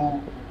you do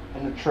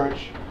in the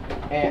church,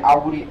 and I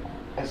would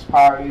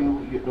inspire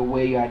you, the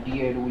way you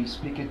idea, the way you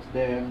speak it to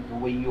them, the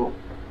way you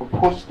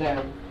approach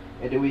them,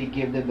 and the way you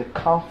give them the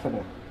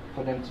confidence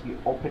for them to be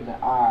open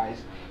their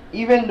eyes,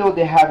 even though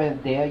they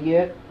haven't there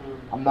yet.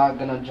 I'm not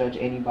gonna judge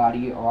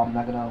anybody, or I'm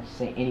not gonna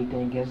say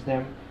anything against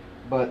them,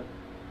 but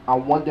I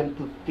want them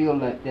to feel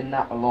like they're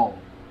not alone.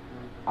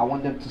 I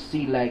want them to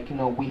see, like, you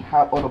know, we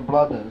have other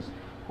brothers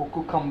who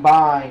could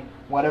combine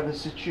whatever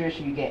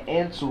situation you get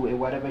into and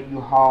whatever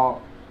you have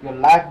your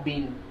life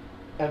being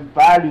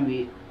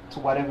evaluated to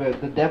whatever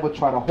the devil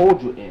try to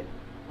hold you in.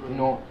 You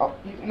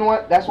know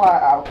what? That's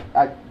why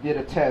I did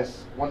a test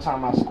one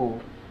time at school,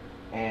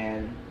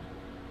 and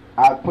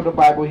I put a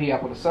Bible here, I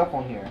put a cell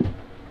phone here,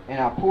 and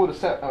I pulled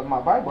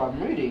my Bible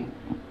I'm reading,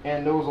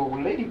 and there was a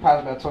lady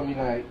passed by that told me,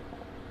 like,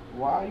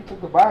 "Why you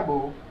took the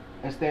Bible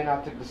instead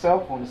I took the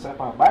cell phone and set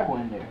my Bible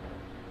in there?"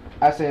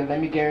 I said, "Let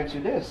me guarantee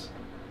you this.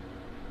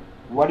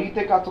 Why do you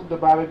think I took the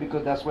Bible?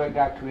 Because that's where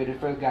God created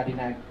first. God did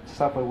not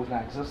suffer, was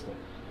not existent."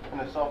 And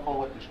the cell phone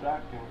was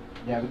distracting.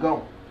 There we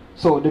go.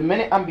 So the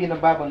minute I'm being the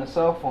Bible on the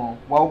cell phone,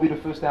 what will be the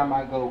first thing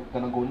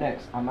gonna go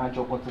next? I might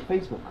jump onto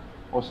Facebook.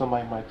 Or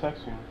somebody might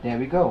text you. There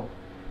we go.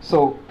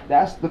 So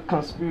that's the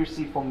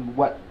conspiracy from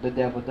what the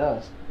devil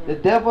does. The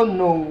devil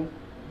know,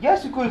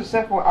 yes, you could use a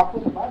cell phone, I'll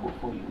put the Bible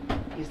for you.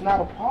 It's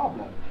not a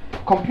problem.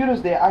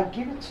 Computers there, I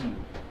give it to you.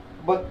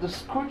 But the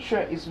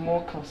scripture is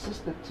more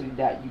consistent to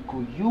that you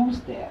could use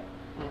that.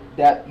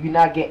 That you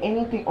not get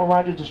anything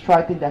around you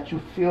distracting, that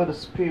you feel the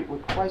spirit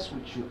with Christ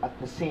with you at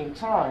the same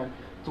time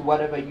to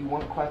whatever you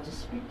want Christ to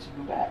speak to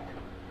you back.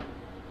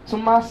 To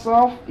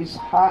myself is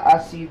how I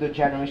see the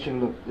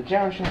generation look. The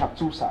generation have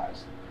two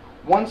sides.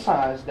 One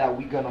side is that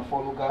we're gonna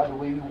follow God the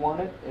way we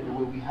want it and the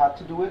way we have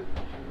to do it.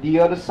 The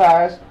other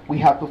side, we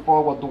have to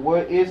follow what the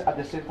word is at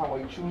the same time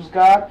when you choose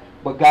God,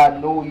 but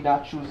God knows you're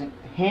not choosing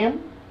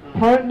Him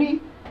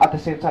currently. At the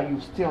same time,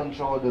 you still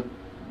enjoy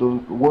the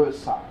word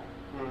side.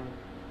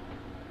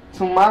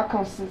 To my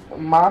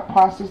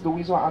process, the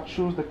reason why I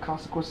choose the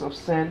consequence of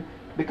sin,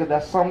 because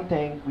that's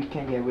something we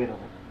can't get rid of.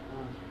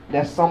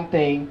 That's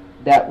something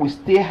that we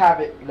still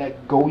haven't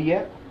let go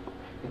yet.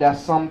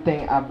 That's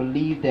something I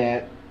believe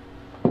that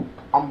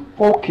I'm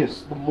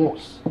focused the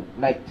most,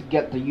 like to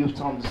get the youth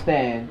to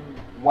understand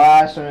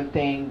why certain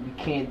things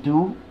we can't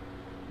do.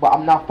 But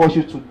I'm not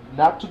forcing you to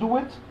not to do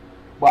it,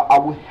 but I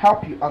will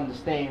help you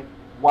understand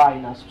why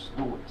you're not supposed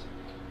to do it.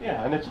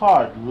 Yeah, and it's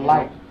hard.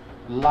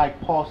 Like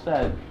Paul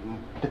said,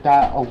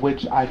 that of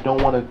which I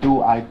don't want to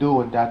do, I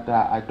do, and that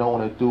I don't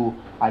want to do,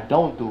 I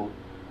don't do.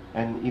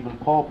 And even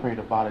Paul prayed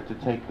about it, to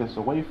take this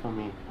away from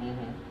me.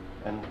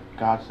 And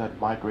God said,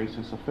 my grace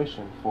is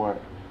sufficient, for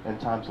in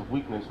times of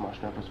weakness my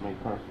strength is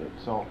made perfect.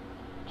 So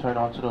turn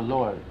on to the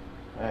Lord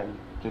and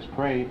just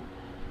pray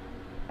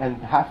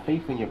and have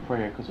faith in your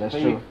prayer, because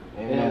faith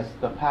is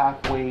the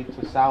pathway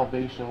to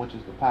salvation, which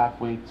is the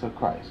pathway to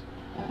Christ.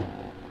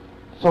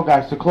 So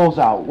guys, to close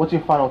out, what's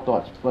your final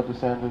thoughts, Brother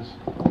Sanders?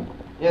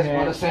 Yes,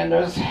 Brother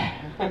Sanders.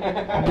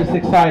 I'm just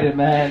excited,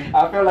 man.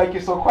 I feel like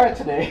you're so quiet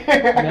today.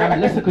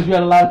 Man, listen, because you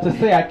had a lot to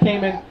say. I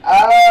came in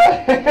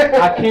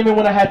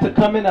when I had to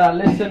come in, and I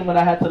listened when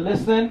I had to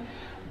listen.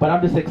 But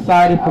I'm just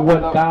excited for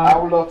what God... I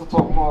would love to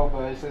talk more,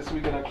 but since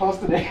we're going to close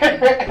today,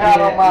 I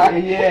don't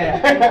mind.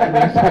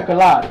 Yeah. We spoke a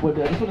lot. But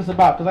that's what it's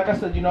about. Because like I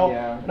said, in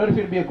order for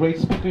you to be a great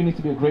speaker, you need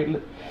to be a great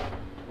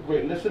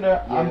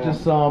listener. Yeah. I'm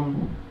just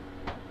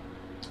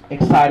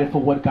excited for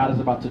what God is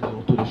about to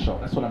do through the show.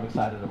 That's what I'm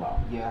excited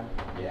about. Yeah.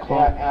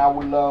 And I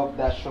would love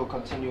that show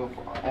continue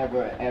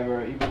forever,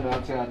 ever, even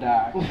until I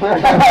die.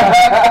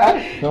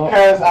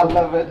 Because I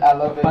love it.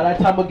 By that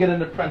time we'll get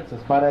an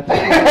apprentice. By that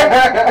time.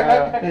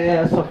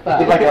 Yeah, so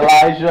fast. It's like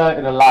Elijah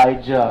and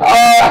Elijah.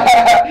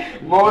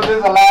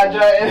 Moses,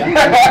 Elijah.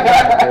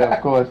 Yeah,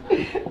 of course.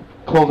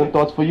 Closing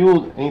thoughts for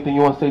you. Anything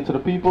you want to say to the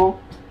people?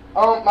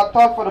 My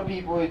thought for the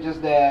people is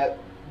just that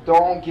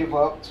don't give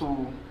up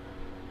to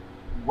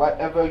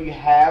whatever you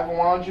have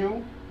around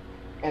you,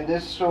 and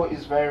this show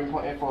is very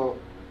important for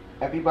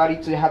everybody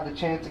to have the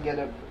chance to get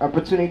an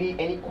opportunity.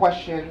 Any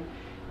question,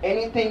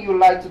 anything you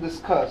like to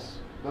discuss,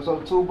 those are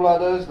the two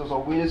brothers, those are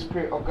with the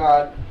Spirit of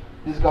God.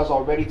 These guys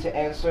are ready to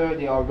answer.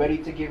 They are ready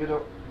to give it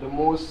the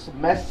most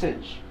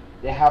message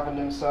they have in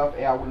themselves,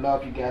 and I would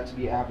love you guys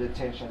to have the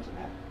attention to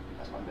that.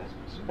 That's my message.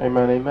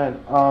 Amen.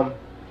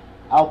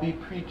 I'll be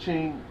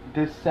preaching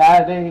this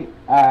Saturday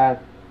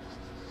at,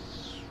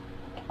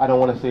 I don't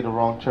want to say the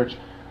wrong church.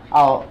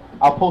 I'll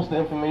post the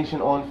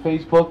information on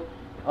Facebook.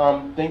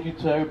 Thank you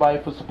to everybody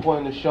for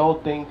supporting the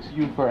show. Thank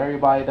you for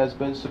everybody that's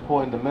been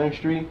supporting the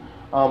ministry.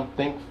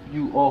 Thank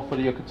you all for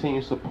your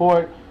continued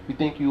support. We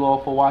thank you all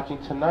for watching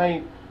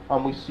tonight.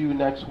 We see you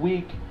next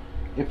week.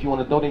 If you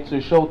want to donate to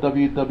the show,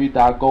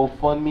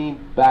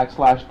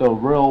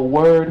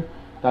 www.gofundme/therealword.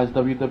 That's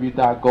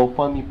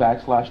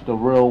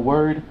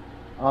www.gofundme/therealword.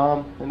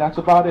 And that's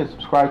about it.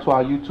 Subscribe to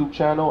our YouTube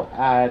channel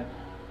at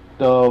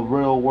The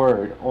Real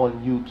Word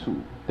on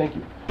YouTube. Thank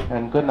you.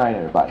 And good night,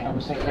 everybody.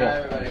 Take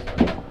care.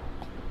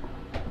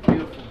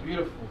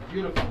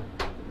 Beautiful.